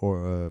into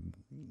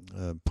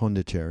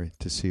Pondicherry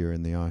to see her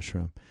in the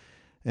ashram.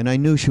 And I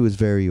knew she was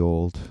very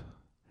old,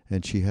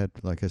 and she had,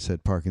 like I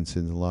said,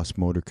 Parkinson's and lost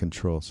motor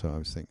control. So I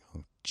was thinking,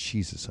 oh,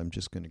 Jesus, I'm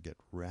just going to get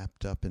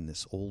wrapped up in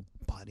this old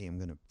body. I'm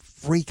going to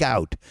freak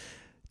out.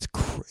 It's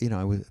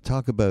I would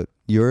talk about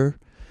your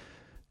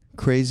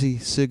crazy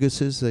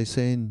siggusses, they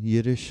say in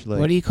Yiddish. Like,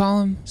 what do you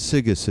call them?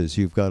 Siggusses.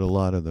 You've got a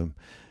lot of them.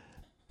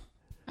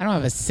 I don't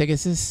have a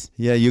siggusses.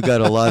 Yeah, you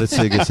got a lot of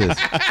siggusses.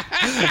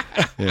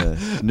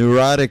 Yeah.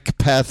 Neurotic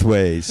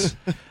pathways.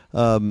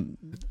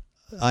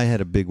 I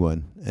had a big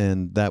one,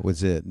 and that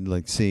was it.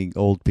 Like seeing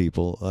old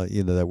people,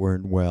 that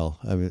weren't well.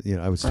 I mean,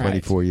 I was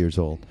 24 years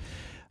old.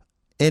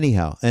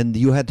 Anyhow, and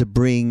you had to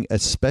bring a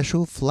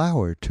special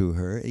flower to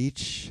her.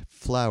 Each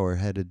flower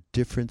had a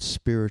different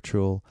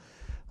spiritual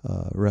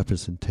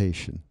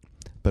representation.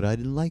 But I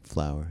didn't like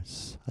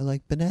flowers. I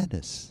liked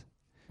bananas.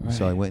 Right.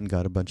 So I went and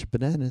got a bunch of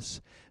bananas,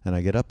 and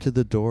I get up to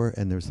the door,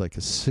 and there's like a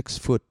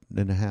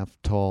 6'1.5"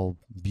 tall,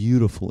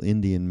 beautiful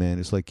Indian man.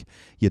 It's like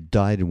you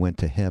died and went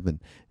to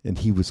heaven, and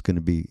he was going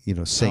to be,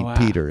 Saint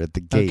Peter at the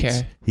gates.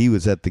 Okay. He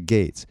was at the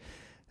gates,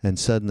 and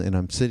suddenly, and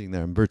I'm sitting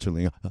there, I'm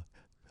virtually, oh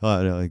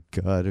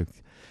God,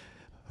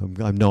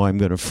 I know I'm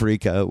going to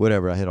freak out.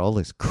 Whatever. I had all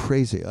this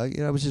crazy.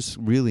 I was just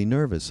really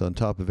nervous on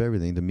top of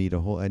everything to meet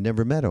I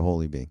never met a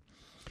holy being.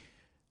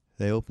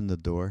 They opened the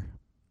door.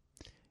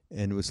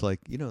 And it was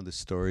like, the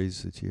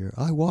stories that you hear.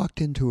 I walked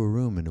into a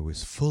room and it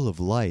was full of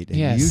light. And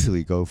you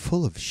usually go,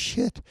 full of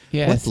shit.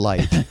 Yes. What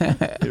light?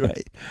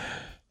 Right.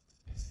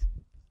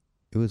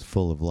 It was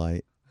full of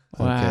light.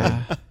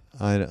 Wow. Okay.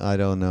 I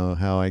don't know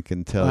how I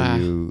can tell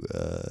you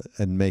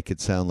and make it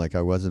sound like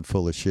I wasn't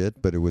full of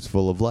shit, but it was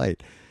full of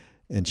light.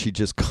 And she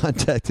just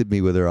contacted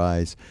me with her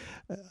eyes.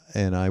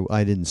 And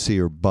I didn't see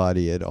her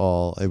body at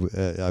all.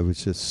 I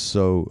was just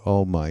so,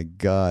 oh my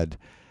God.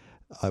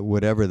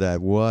 Whatever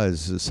that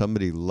was,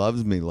 somebody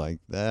loves me like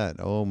that.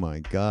 Oh my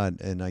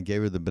God. And I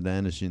gave her the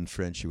bananas in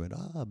French. She went,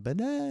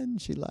 banana.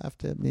 She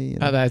laughed at me.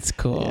 Oh, that's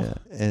cool. Yeah.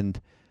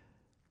 And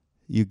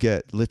you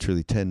get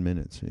literally 10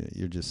 minutes.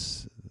 You're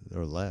just,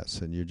 or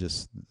less, and you're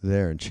just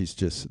there. And she's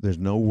just, there's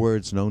no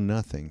words, no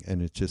nothing.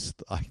 And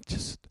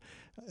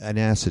an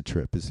acid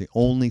trip is the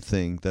only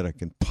thing that I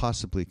can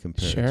possibly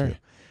compare it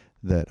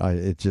to.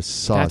 It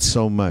just saw that's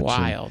so much.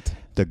 Wild. And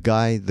the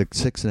guy, the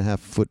 6.5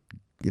 foot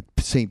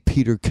St.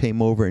 Peter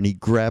came over and he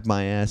grabbed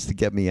my ass to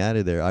get me out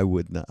of there.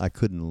 I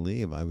couldn't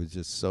leave. I was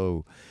just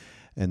so,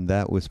 and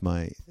that was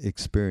my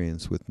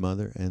experience with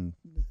Mother. And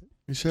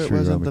you sure it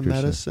wasn't the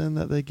medicine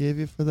that they gave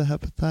you for the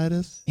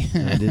hepatitis?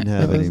 I didn't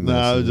have any medicine. No,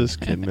 I was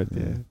just kidding with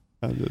you.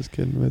 I'm just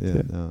kidding with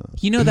you. No.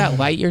 You know that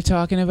light you're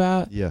talking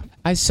about? Yeah.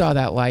 I saw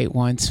that light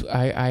once.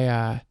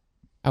 I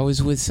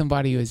was with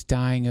somebody who was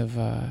dying of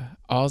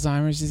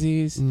Alzheimer's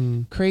disease.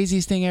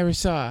 Craziest thing I ever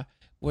saw.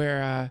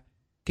 Where,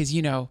 because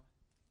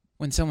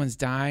when someone's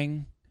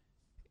dying,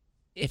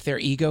 if their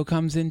ego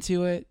comes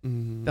into it,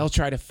 they'll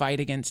try to fight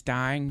against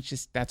dying.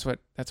 Just that's what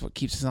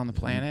keeps us on the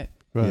planet.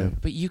 Right. Yeah.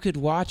 But you could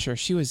watch her.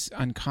 She was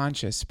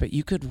unconscious, but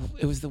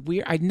it was the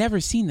weird. I'd never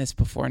seen this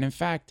before, and in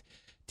fact,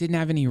 didn't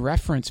have any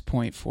reference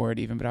point for it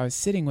even. But I was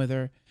sitting with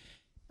her.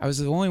 I was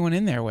the only one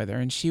in there with her,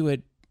 and she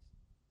would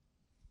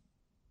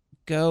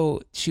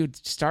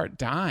start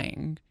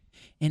dying,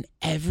 and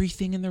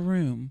everything in the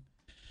room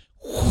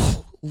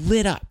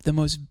lit up, the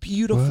most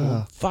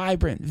beautiful,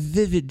 vibrant,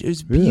 vivid. It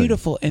was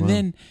beautiful. And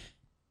then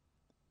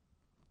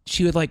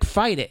she would like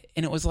fight it.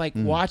 And it was like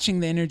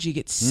watching the energy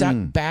get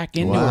sucked back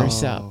into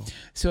herself.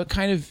 So it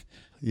kind of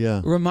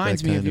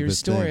reminds me of your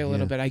story a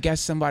little bit. I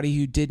guess somebody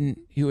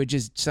who would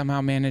just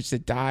somehow manage to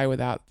die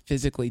without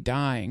physically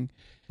dying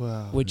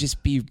would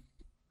just be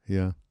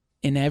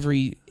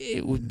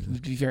it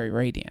would be very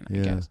radiant, I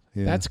guess.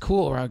 Yeah. That's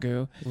cool,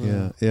 Raghu.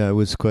 Yeah. It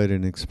was quite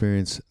an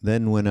experience.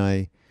 Then when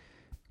I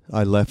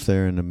left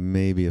there, and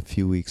maybe a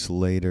few weeks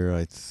later,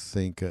 I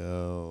think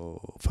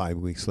 5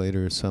 weeks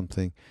later or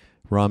something,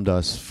 Ram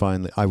Dass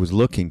finally, I was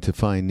looking to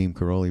find Neem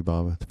Karoli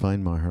Baba, to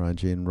find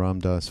Maharaji, and Ram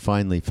Dass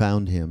finally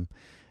found him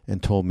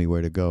and told me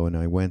where to go, and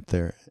I went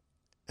there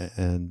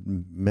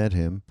and met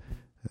him.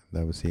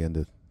 That was the end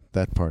of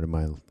that part of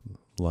my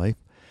life.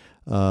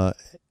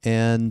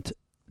 And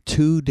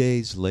 2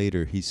 days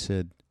later, he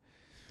said,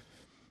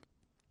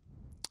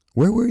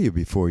 "Where were you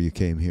before you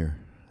came here?"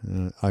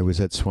 I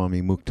was at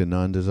Swami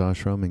Muktananda's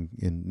ashram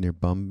near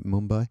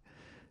Mumbai.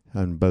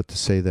 I'm about to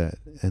say that.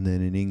 And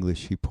then in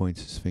English, he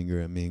points his finger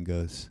at me and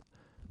goes,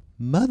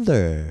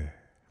 Mother.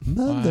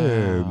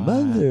 Oh,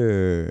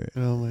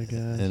 my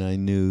God. And I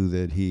knew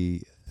that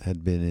he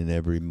had been in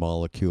every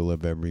molecule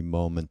of every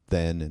moment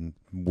then and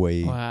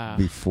way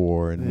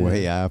before and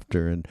way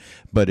after.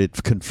 But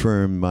it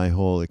confirmed my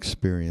whole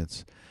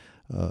experience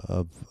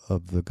of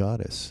the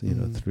goddess,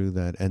 through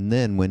that. And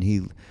then when he...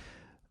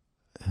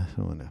 I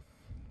don't want to...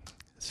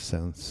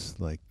 sounds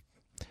like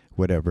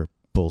whatever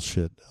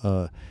bullshit.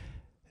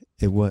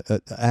 It was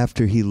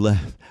after he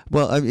left.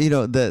 Well,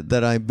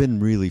 that I've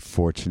been really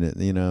fortunate,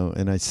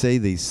 and I say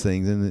these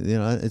things, and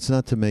it's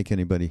not to make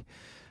anybody.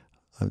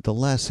 The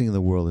last thing in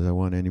the world is I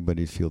want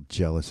anybody to feel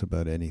jealous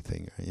about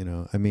anything.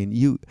 I mean,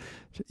 you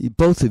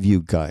both of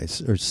you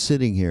guys are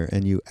sitting here,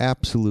 and you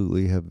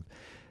absolutely have,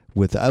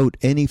 without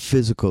any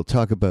physical.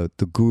 Talk about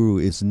the guru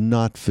is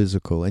not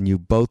physical, and you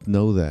both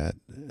know that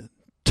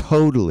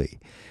totally.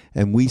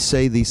 And we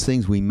say these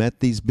things, we met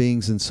these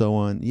beings and so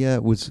on. Yeah,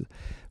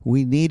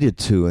 we needed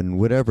to, and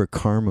whatever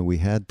karma we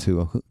had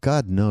to.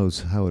 God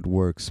knows how it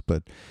works.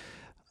 But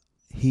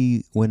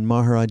when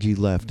Maharaji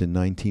left in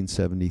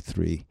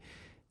 1973,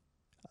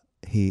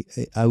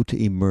 out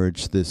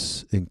emerged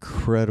this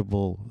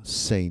incredible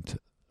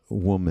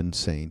woman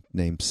saint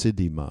named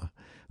Siddhi Ma,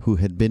 who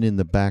had been in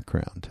the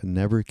background and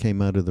never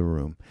came out of the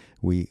room.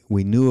 We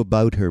knew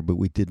about her, but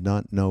we did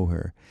not know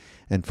her.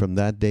 And from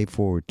that day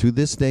forward, to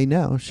this day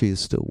now, she is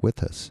still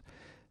with us.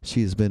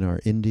 She has been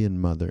our Indian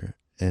mother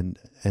and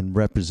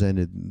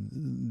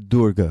represented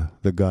Durga,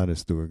 the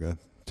goddess Durga,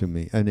 to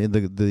me. And in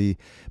the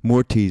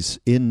Murtis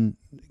in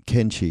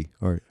Kenchi,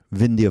 or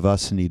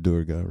Vindyavasini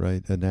Durga,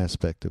 right, an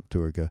aspect of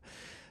Durga,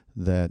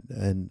 that,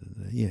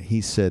 and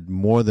he said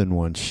more than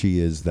once, she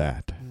is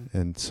that.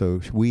 And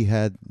so we've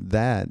had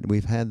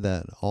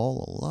that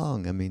all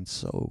along. I mean,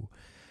 so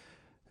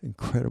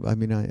incredible. I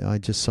mean, I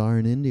just saw her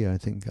in India. I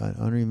think, I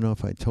don't even know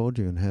if I told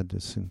you, and had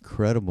this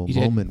incredible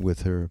moment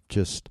with her.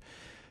 Just,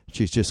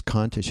 she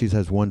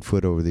has 1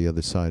 foot over the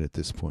other side at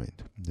this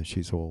point.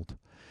 She's old.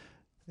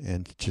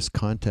 And just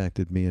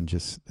contacted me, and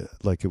just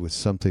like it was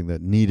something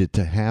that needed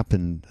to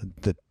happen,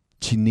 that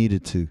she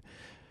needed to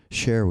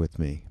share with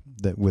me,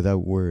 that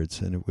without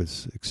words, and it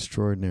was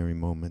extraordinary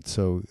moment.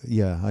 So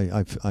yeah,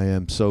 I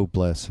am so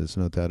blessed. There's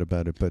no doubt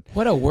about it. But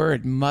what a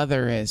word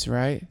mother is,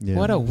 right? Yeah.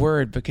 What a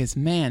word, because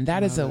man,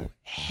 that is a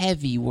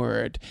heavy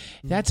word.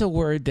 That's a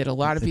word that a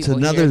lot of it's people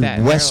another hear that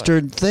and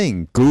Western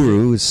thing.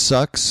 Guru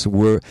sucks.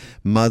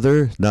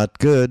 Mother, not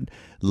good.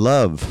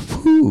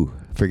 Love, whew,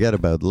 forget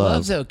about love.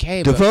 Love's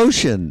okay.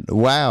 Devotion,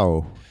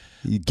 wow.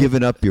 You've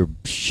given up your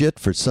shit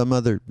for some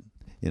other,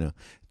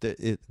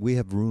 we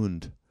have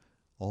ruined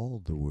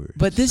all the words.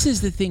 But this is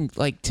the thing,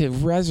 like, to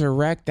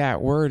resurrect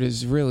that word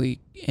is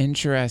really an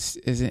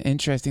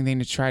interesting thing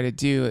to try to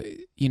do,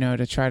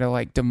 to try to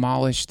like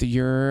demolish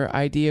your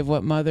idea of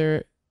what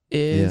mother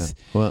is.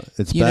 Yeah. Well,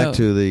 it's back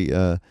to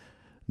the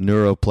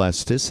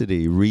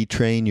neuroplasticity.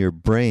 Retrain your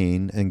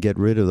brain and get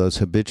rid of those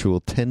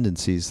habitual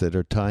tendencies that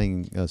are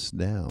tying us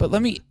down. But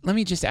let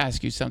me just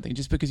ask you something,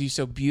 just because you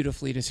so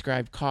beautifully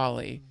described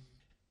Kali,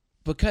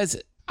 because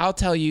I'll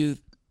tell you,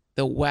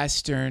 the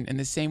Western, in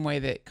the same way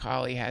that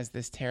Kali has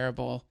this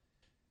terrible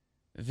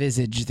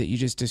visage that you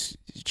just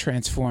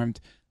transformed,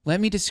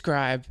 let me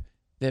describe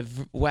the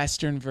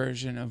Western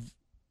version of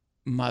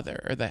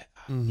mother, or the.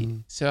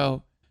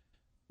 So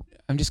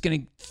I'm just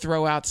going to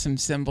throw out some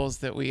symbols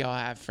that we all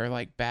have for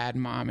like bad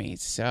mommies.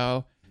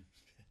 So,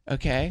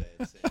 okay.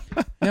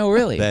 No,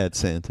 really. Bad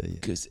Santa.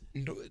 Because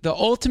the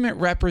ultimate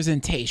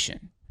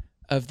representation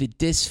of the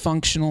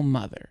dysfunctional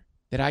mother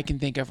that I can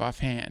think of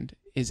offhand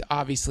is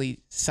obviously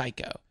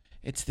Psycho.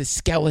 It's the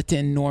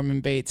skeleton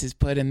Norman Bates has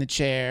put in the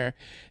chair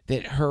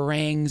that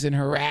harangues and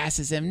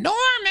harasses him.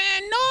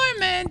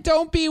 Norman,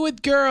 don't be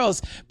with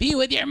girls. Be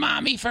with your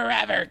mommy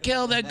forever.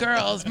 Kill the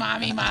girls.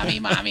 Mommy. Follow,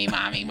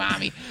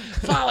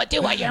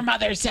 do what your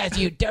mother says,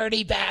 you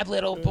dirty, bad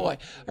little boy.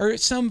 Or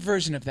some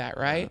version of that,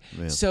 right?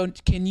 Yeah. So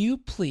can you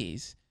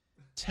please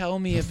tell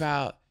me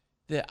about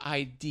the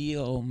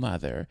ideal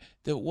mother?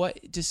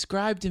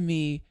 Describe to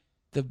me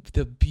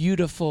the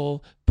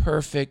beautiful,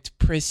 perfect,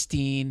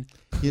 pristine,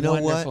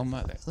 wonderful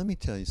mother. Let me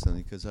tell you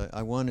something, because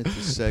I wanted to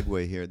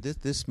segue here.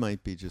 This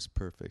might be just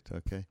perfect,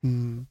 okay?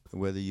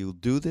 Whether you'll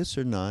do this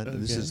or not,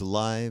 this is a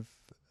live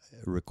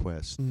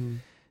request.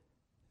 Can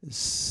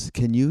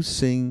you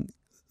sing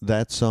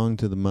that song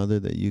to the mother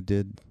that you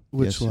did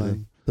Which yesterday?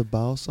 one? The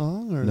bow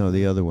song? Or No,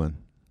 the other one.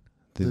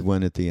 The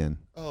one at the end.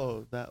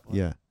 Oh, that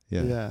one.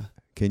 Yeah.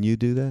 Can you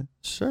do that?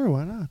 Sure,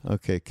 why not?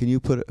 Okay. Can you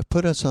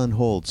put us on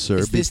hold, sir?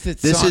 Is this the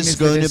song? Is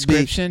the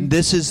description?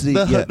 This is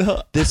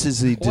the This is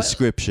the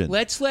description.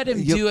 Let's let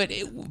him do it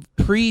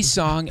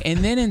pre-song and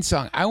then in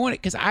song. I want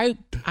it because I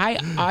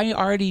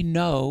already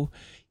know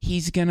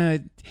he's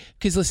gonna.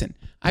 Because listen,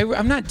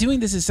 I'm not doing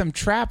this as some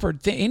trap or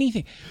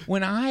anything.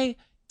 When I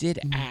did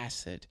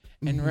acid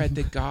and read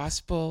the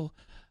Gospel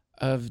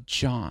of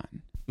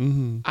John,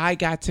 I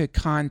got to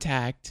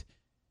contact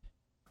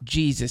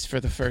Jesus for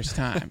the first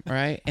time,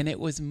 right? And it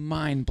was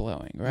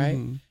mind-blowing, right?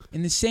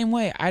 In the same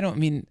way,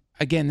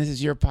 again, this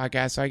is your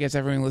podcast, so I guess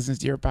everyone who listens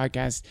to your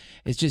podcast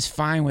is just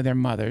fine with their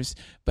mothers.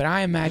 But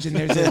I imagine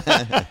there's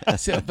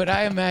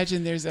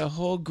a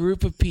whole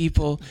group of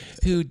people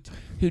who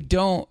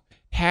don't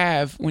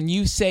have, when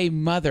you say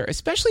mother,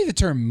 especially the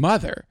term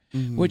mother,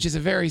 which is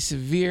a very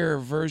severe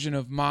version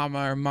of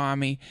mama or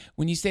mommy,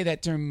 when you say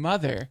that term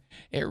mother,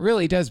 it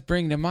really does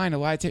bring to mind a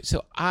lot of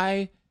So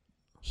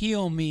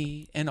heal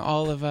me and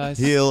all of us.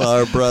 Heal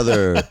our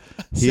brother.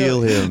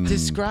 Heal him.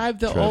 Describe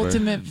the Trevor.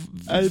 ultimate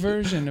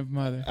version of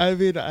mother. I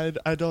mean, I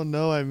don't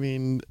know. I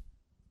mean,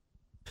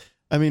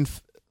 in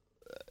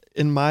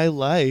my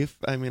life,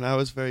 I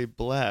was very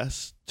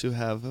blessed to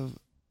have an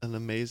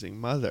amazing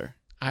mother.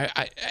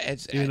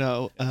 As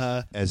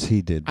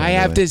he did. I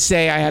have to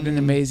say, I had an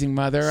amazing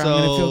mother. I'm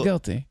going to feel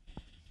guilty.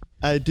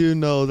 I do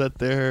know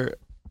that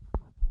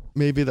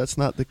maybe that's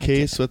not the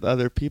case with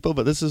other people,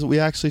 but we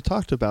actually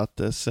talked about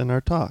this in our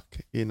talk.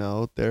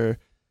 The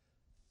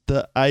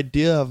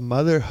idea of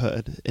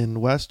motherhood in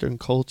Western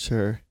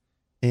culture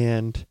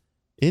and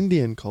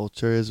Indian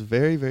culture is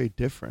very, very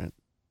different.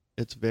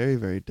 It's very,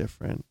 very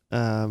different.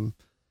 And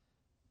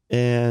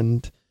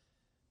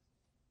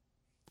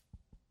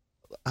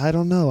I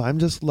don't know. I'm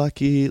just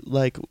lucky.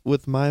 Like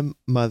with my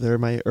mother,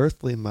 my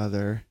earthly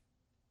mother,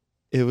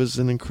 it was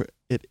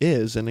it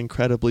is an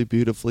incredibly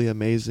beautifully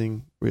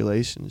amazing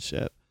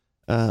relationship.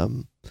 I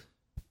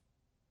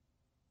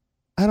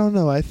don't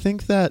know. I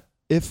think that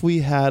if we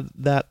had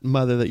that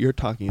mother that you're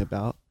talking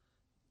about,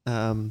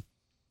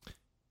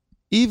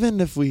 even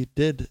if we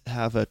did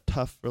have a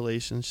tough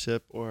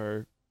relationship,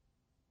 or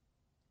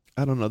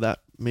I don't know, that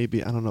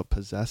maybe, I don't know,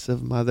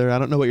 possessive mother. I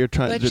don't know what you're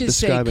trying Let's to just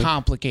describe. say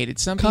complicated.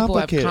 Some people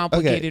have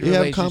complicated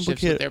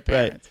relationships with their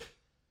parents. Right.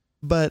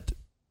 But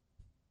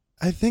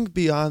I think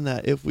beyond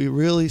that, if we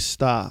really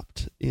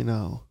stopped,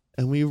 and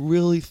we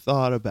really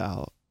thought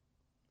about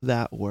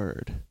that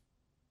word,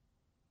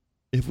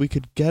 if we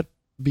could get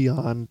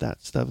beyond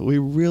that stuff, if we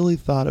really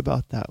thought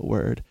about that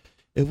word,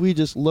 if we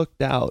just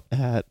looked out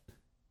at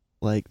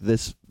like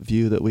this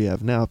view that we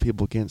have now,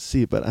 people can't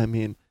see, but I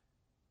mean,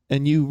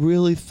 and you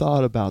really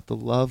thought about the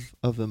love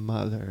of the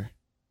mother,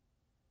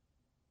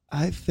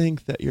 I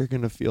think that you're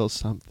going to feel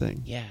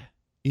something. Yeah.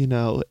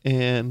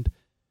 And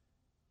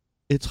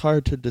it's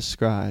hard to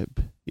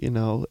describe,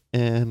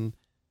 and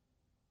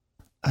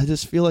I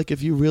just feel like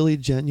if you really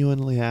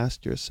genuinely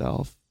asked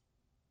yourself,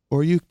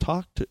 or you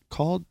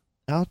called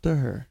out to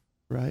her,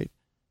 right?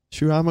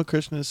 Sri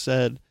Ramakrishna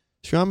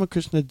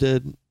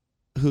did,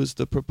 who's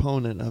the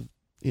proponent of,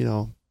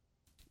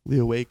 the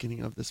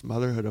awakening of this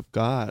motherhood of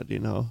God,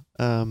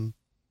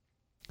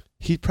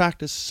 he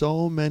practiced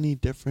so many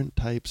different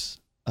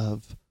types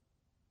of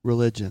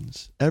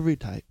religions, every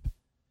type,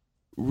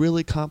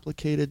 really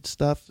complicated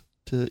stuff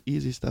to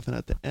easy stuff. And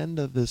at the end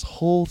of this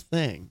whole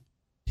thing,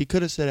 he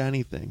could have said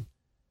anything.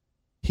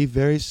 He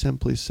very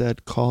simply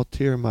said, call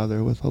to your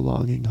mother with a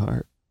longing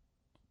heart,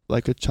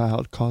 like a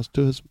child calls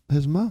to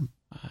his mom,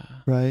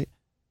 right?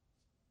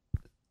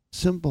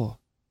 Simple.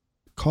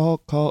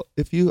 Call.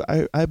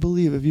 I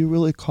believe if you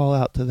really call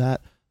out to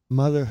that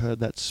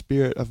motherhood, that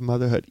spirit of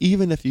motherhood,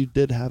 even if you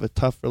did have a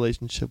tough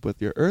relationship with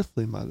your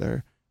earthly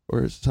mother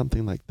or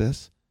something like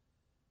this,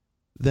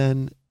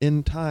 then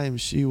in time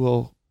she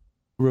will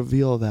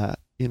reveal that,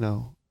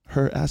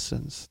 her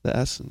essence, the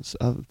essence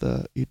of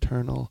the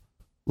eternal,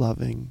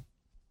 loving,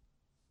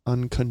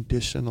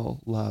 unconditional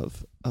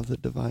love of the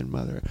Divine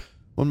Mother.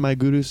 When my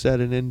guru said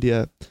in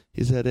India,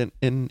 he said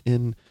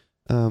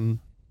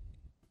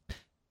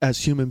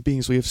as human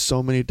beings, we have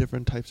so many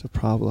different types of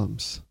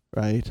problems,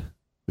 right?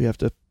 We have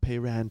to pay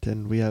rent,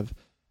 and we have,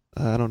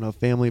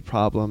 family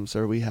problems,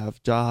 or we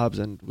have jobs,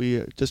 and we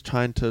are just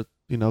trying to,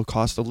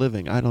 cost of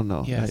living. I don't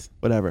know. Yes. Right?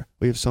 Whatever.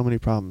 We have so many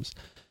problems.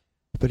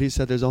 But he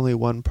said there's only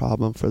one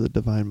problem for the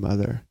Divine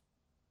Mother.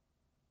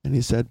 And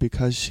he said,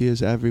 because she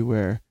is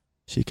everywhere,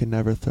 she can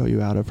never throw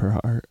you out of her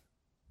heart.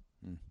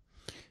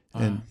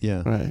 And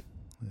Right.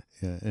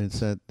 Yeah, and it's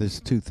that there's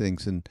two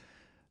things, and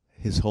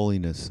His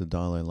Holiness the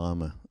Dalai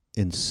Lama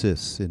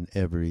insists in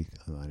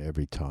not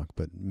every talk,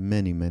 but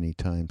many, many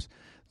times,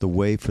 the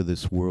way for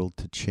this world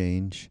to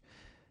change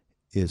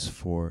is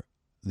for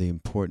the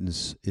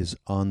importance is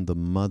on the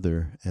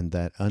mother and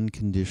that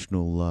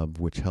unconditional love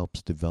which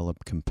helps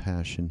develop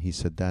compassion. He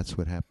said, that's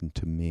what happened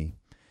to me.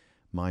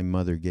 My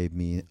mother gave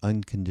me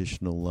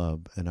unconditional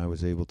love, and I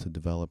was able to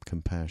develop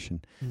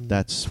compassion.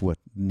 That's what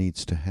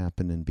needs to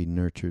happen and be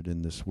nurtured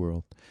in this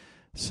world.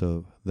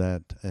 So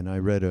that, and I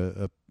read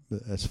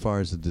as far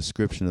as the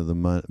description of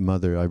the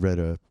mother, I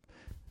read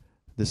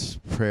this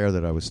prayer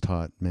that I was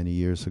taught many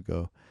years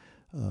ago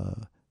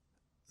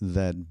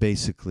that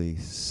basically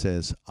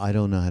says, I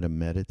don't know how to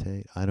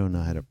meditate, I don't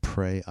know how to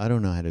pray, I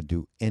don't know how to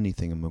do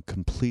anything. I'm a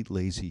complete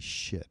lazy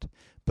shit.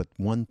 But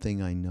one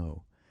thing I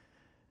know,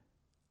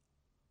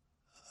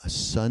 a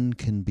son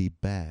can be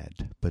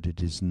bad, but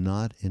it is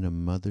not in a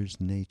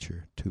mother's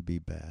nature to be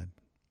bad.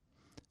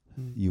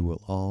 You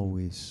will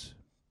always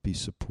be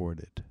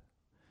supported,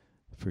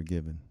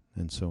 forgiven,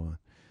 and so on.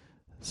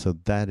 So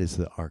that is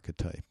the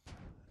archetype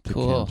to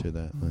Cool. counter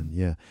that one.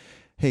 Yeah.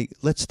 Hey,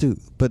 let's do.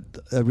 But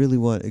I really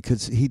want,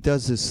 because he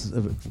does this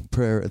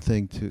prayer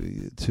thing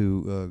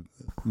to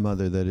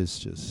mother that is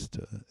just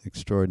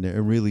extraordinary.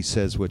 It really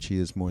says what she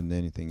is more than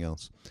anything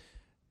else.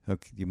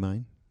 Okay, do you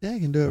mind? Yeah, I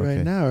can do it Okay.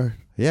 right now. Or,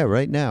 Yeah,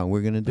 right now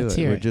we're gonna do Let's it.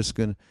 hear We're it. just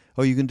gonna.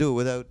 Oh, you can do it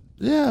without.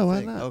 yeah, why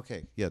thing. not?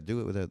 Okay, yeah,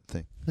 do it without the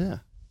thing. Yeah.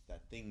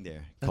 That thing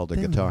there That called a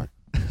thing guitar.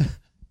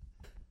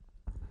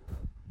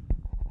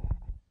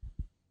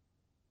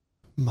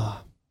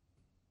 Ma.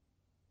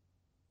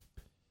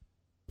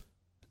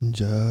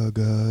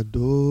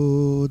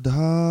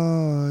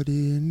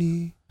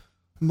 Jagadodharini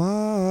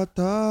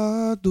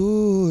Mata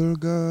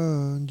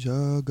Durga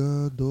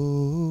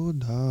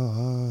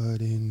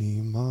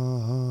Jagadodharini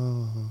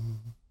Ma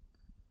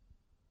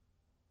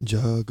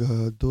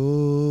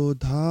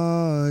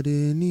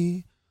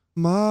Jagadodharini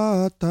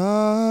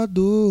Mata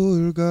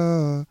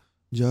Durga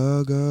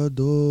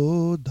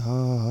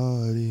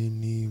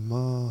Jagadodharini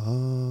Ma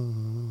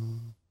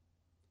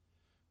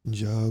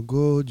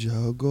Jago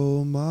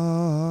Jago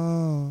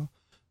Ma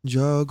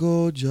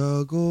Jago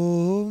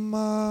Jago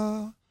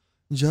Ma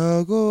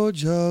Jago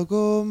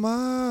Jago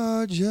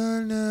Ma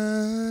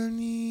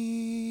Janani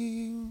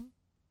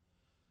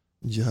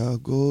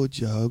Jago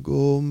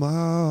Jago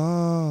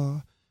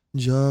Ma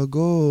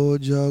Jago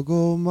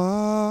jago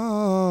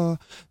ma,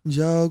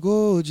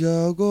 jago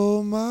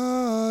jago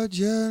ma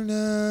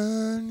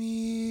janani.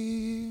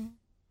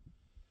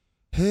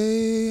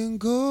 Hey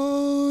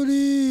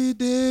Gauri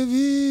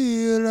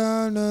Devi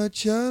Rana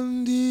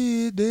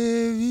Chandi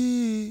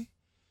Devi,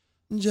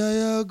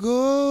 Jaya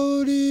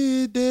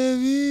Gauri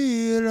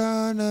Devi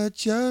Rana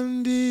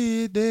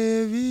Chandi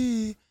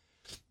Devi,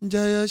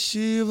 Jaya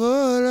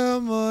Shiva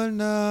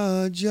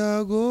Ramana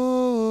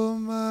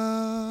Jagoma,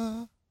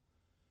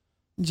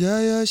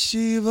 Jaya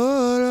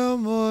Shiva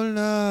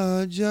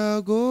Ramana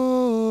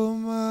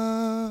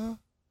Jagoma,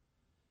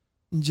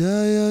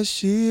 Jaya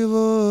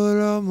Shiva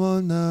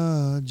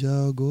Ramana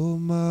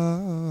Jagoma,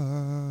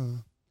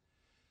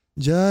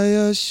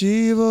 Jaya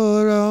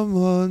Shiva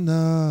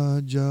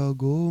Ramana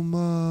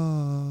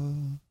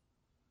Jagoma,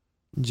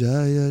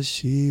 Jaya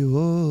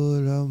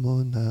Shiva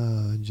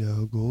Ramana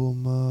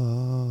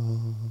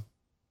Jagoma,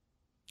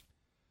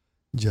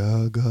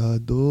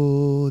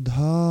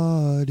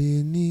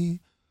 Jagadodharini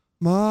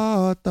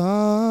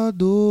Mata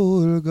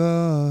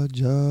Durga,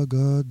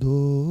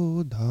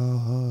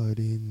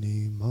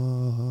 Jagadodharini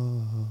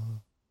Ma,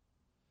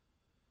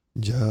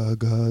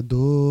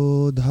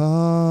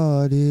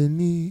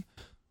 Jagadodharini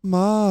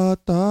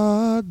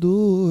Mata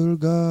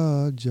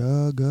Durga,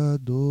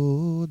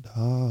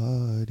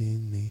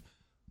 Jagadodharini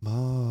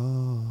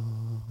Ma.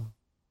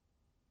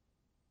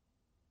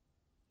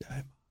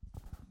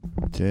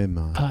 Jai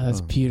Ma. Oh,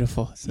 that's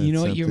beautiful. Is that You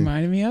know what you something?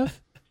 reminded me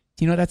of?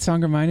 Do you know what that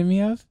song reminded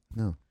me of?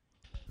 No.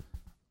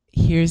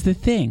 Here's the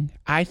thing.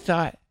 I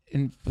thought,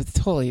 and it was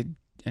totally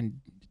a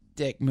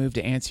dick move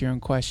to answer your own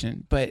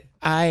question, but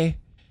I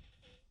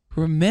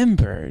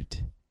remembered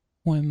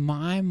when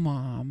my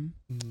mom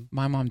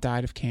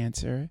died of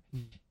cancer,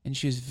 and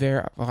she was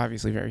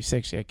obviously very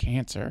sick. She had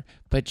cancer,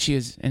 but she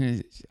was,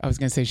 and I was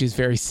going to say she was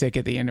very sick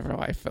at the end of her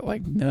life, but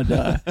like, no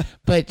duh.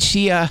 But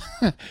so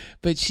I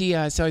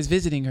was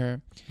visiting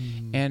her,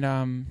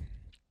 and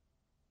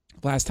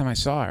last time I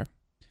saw her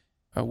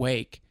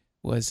awake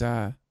was,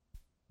 so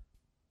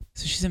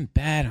she's in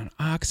bed on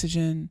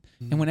oxygen,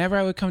 and whenever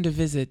I would come to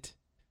visit,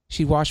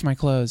 she'd wash my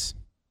clothes.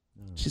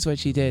 She's what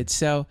she did.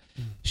 So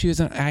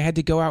I had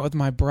to go out with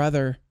my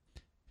brother,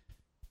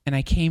 and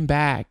I came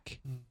back,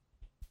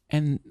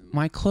 and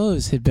my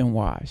clothes had been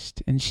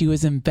washed, and she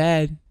was in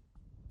bed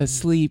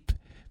asleep,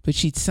 but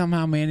she'd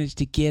somehow managed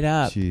to get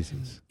up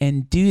Jesus.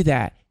 and do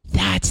that.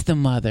 That's the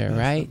mother,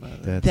 right?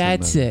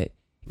 That's it.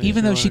 Makes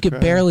Even me though she wanna could cry.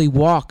 barely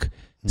walk,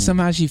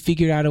 somehow she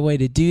figured out a way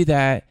to do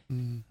that.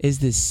 Is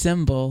this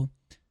symbol.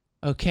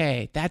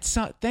 Okay,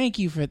 thank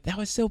you for that.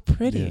 Was so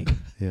pretty.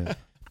 Yeah.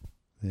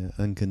 Yeah.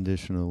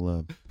 Unconditional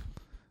love.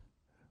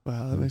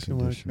 Wow, that makes me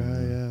want to cry,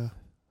 Unconditional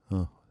yeah.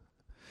 Oh.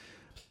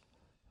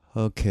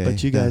 Okay.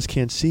 But you guys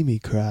can't see me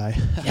cry.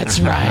 That's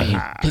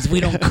right, because we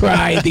don't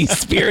cry at these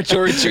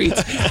spiritual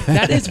retreats.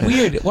 That is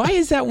weird. Why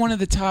is that one of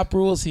the top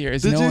rules here?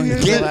 Is Did no you one hear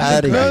is Get allowed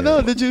outta to here. cry?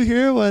 No, did you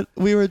hear what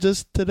we were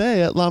just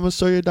today at Lama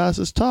Surya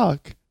Das's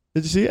talk?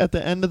 Did you see at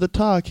the end of the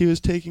talk, he was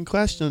taking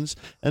questions,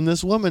 and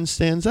this woman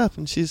stands up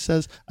and she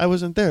says, I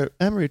wasn't there.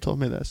 Emery told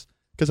me this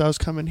because I was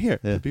coming here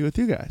Yeah. to be with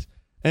you guys.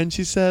 And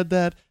she said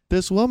that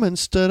this woman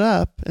stood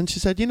up and she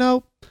said,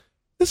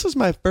 this was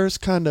my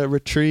first kind of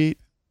retreat,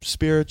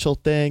 spiritual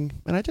thing.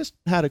 And I just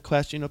had a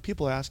question.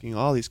 People are asking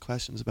all these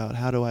questions about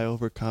how do I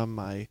overcome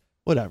my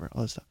whatever,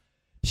 all this stuff.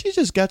 She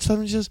just gets up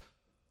and she says,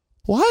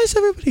 why is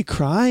everybody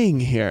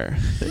crying here?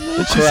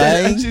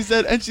 And she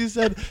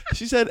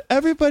said,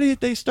 everybody,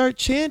 they start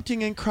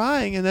chanting and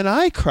crying, and then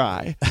I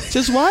cry.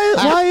 Just why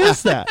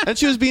is that? And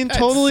she was being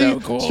totally so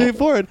cool.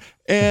 straightforward.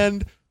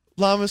 And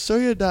Lama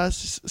Surya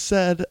Das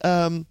said,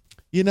 I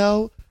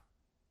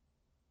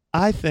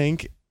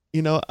think,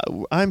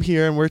 I'm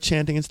here and we're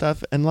chanting and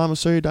stuff, and Lama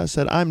Surya Das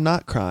said, I'm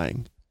not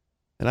crying.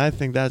 And I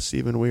think that's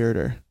even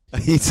weirder.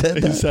 He said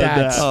that. He said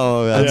That's that.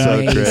 Oh, that's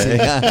amazing.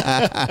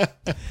 so great.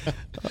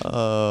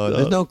 Oh,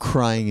 there's no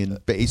crying in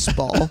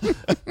baseball.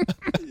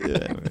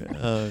 Yeah.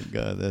 Oh,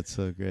 God, that's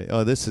so great.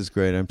 Oh, this is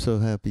great. I'm so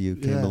happy you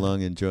came Yeah.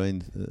 along and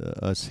joined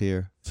us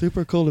here.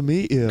 Super cool to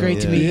meet you.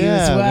 Great to meet you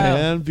as well.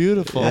 Man,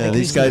 beautiful. Yeah,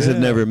 these guys have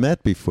never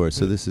met before,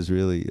 so this is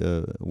really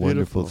a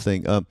wonderful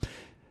Beautiful. thing.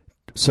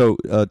 So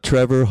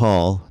Trevor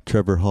Hall,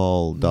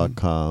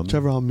 trevorhall.com.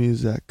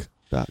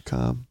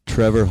 TrevorHallMusic.com.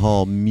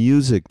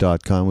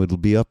 trevorhallmusic.com. It'll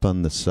be up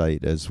on the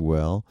site as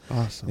well.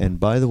 Awesome. And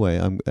by the way,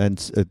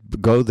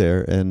 go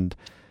there. And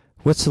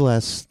what's the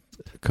last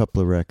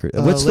couple of records?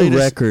 What's the latest-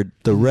 record?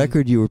 The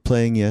record you were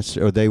playing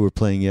yesterday, or they were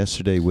playing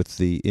yesterday with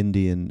the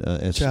Indian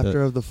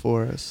Chapter of the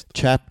Forest.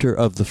 Chapter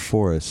of the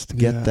Forest.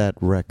 Get Yeah. that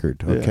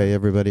record, okay?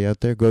 Everybody out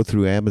there, go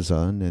through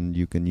Amazon and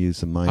you can use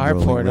the mind Our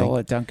rolling portal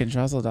link. at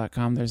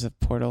DuncanTrussell.com. There's a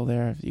portal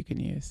there you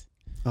can use.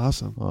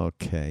 Awesome.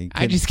 Okay.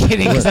 I'm just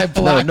kidding because I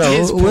blocked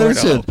his portal. What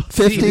is it?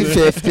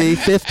 50-50.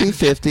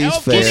 50-50 is No,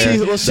 fair.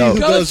 We'll see who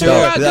Go goes through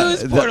where.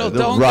 Ragu's portal.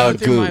 Don't go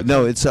through my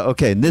No, it's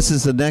okay. And this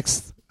is the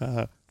next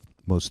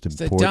most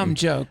It's a important. dumb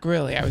joke,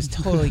 really. I was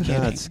totally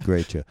kidding. That's a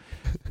great joke.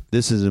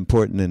 This is an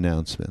important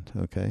announcement,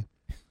 okay?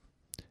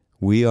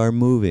 We are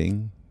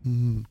moving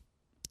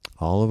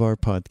all of our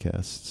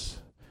podcasts.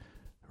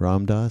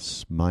 Ram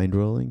Dass, Mind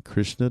Rolling,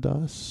 Krishna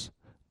Das,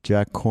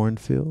 Jack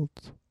Cornfield,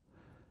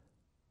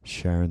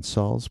 Sharon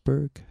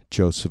Salzberg,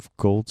 Joseph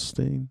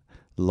Goldstein,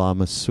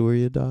 Lama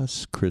Surya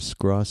Das, Chris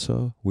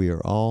Grasso. We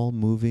are all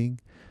moving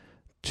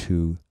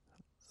to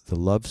the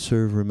Love,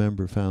 Serve,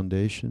 Remember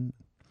Foundation.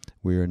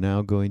 We are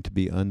now going to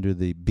be under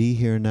the Be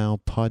Here Now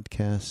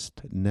Podcast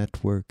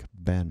Network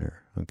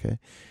banner, okay?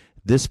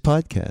 This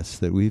podcast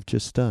that we've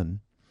just done,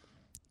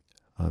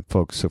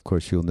 folks, of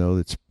course, you'll know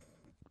it's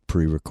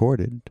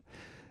pre-recorded,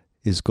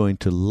 is going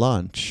to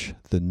launch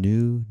the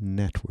new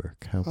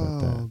network. How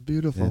about that? Oh,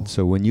 beautiful. And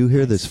so when you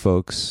hear this,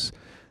 folks,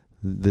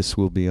 this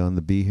will be on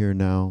the Be Here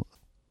Now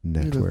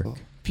network.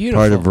 Beautiful.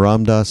 Part of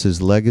Ram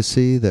Dass's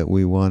legacy that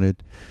we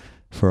wanted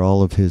for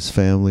all of his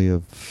family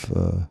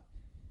of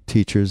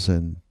teachers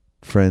and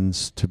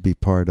friends to be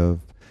part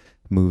of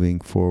moving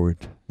forward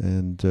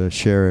and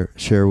share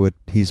what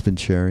he's been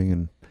sharing,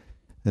 and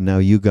now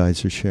you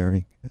guys are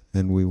sharing,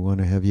 and we want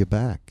to have you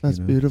back. That's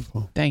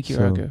beautiful. Thank you,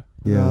 So, Raghu.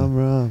 Yeah.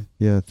 Ram.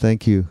 Yeah,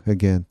 thank you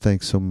again.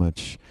 Thanks so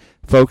much.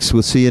 Folks,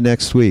 we'll see you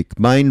next week.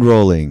 Mind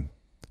Rolling.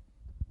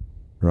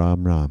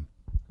 Ram Ram.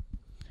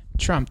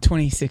 Trump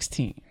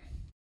 2016.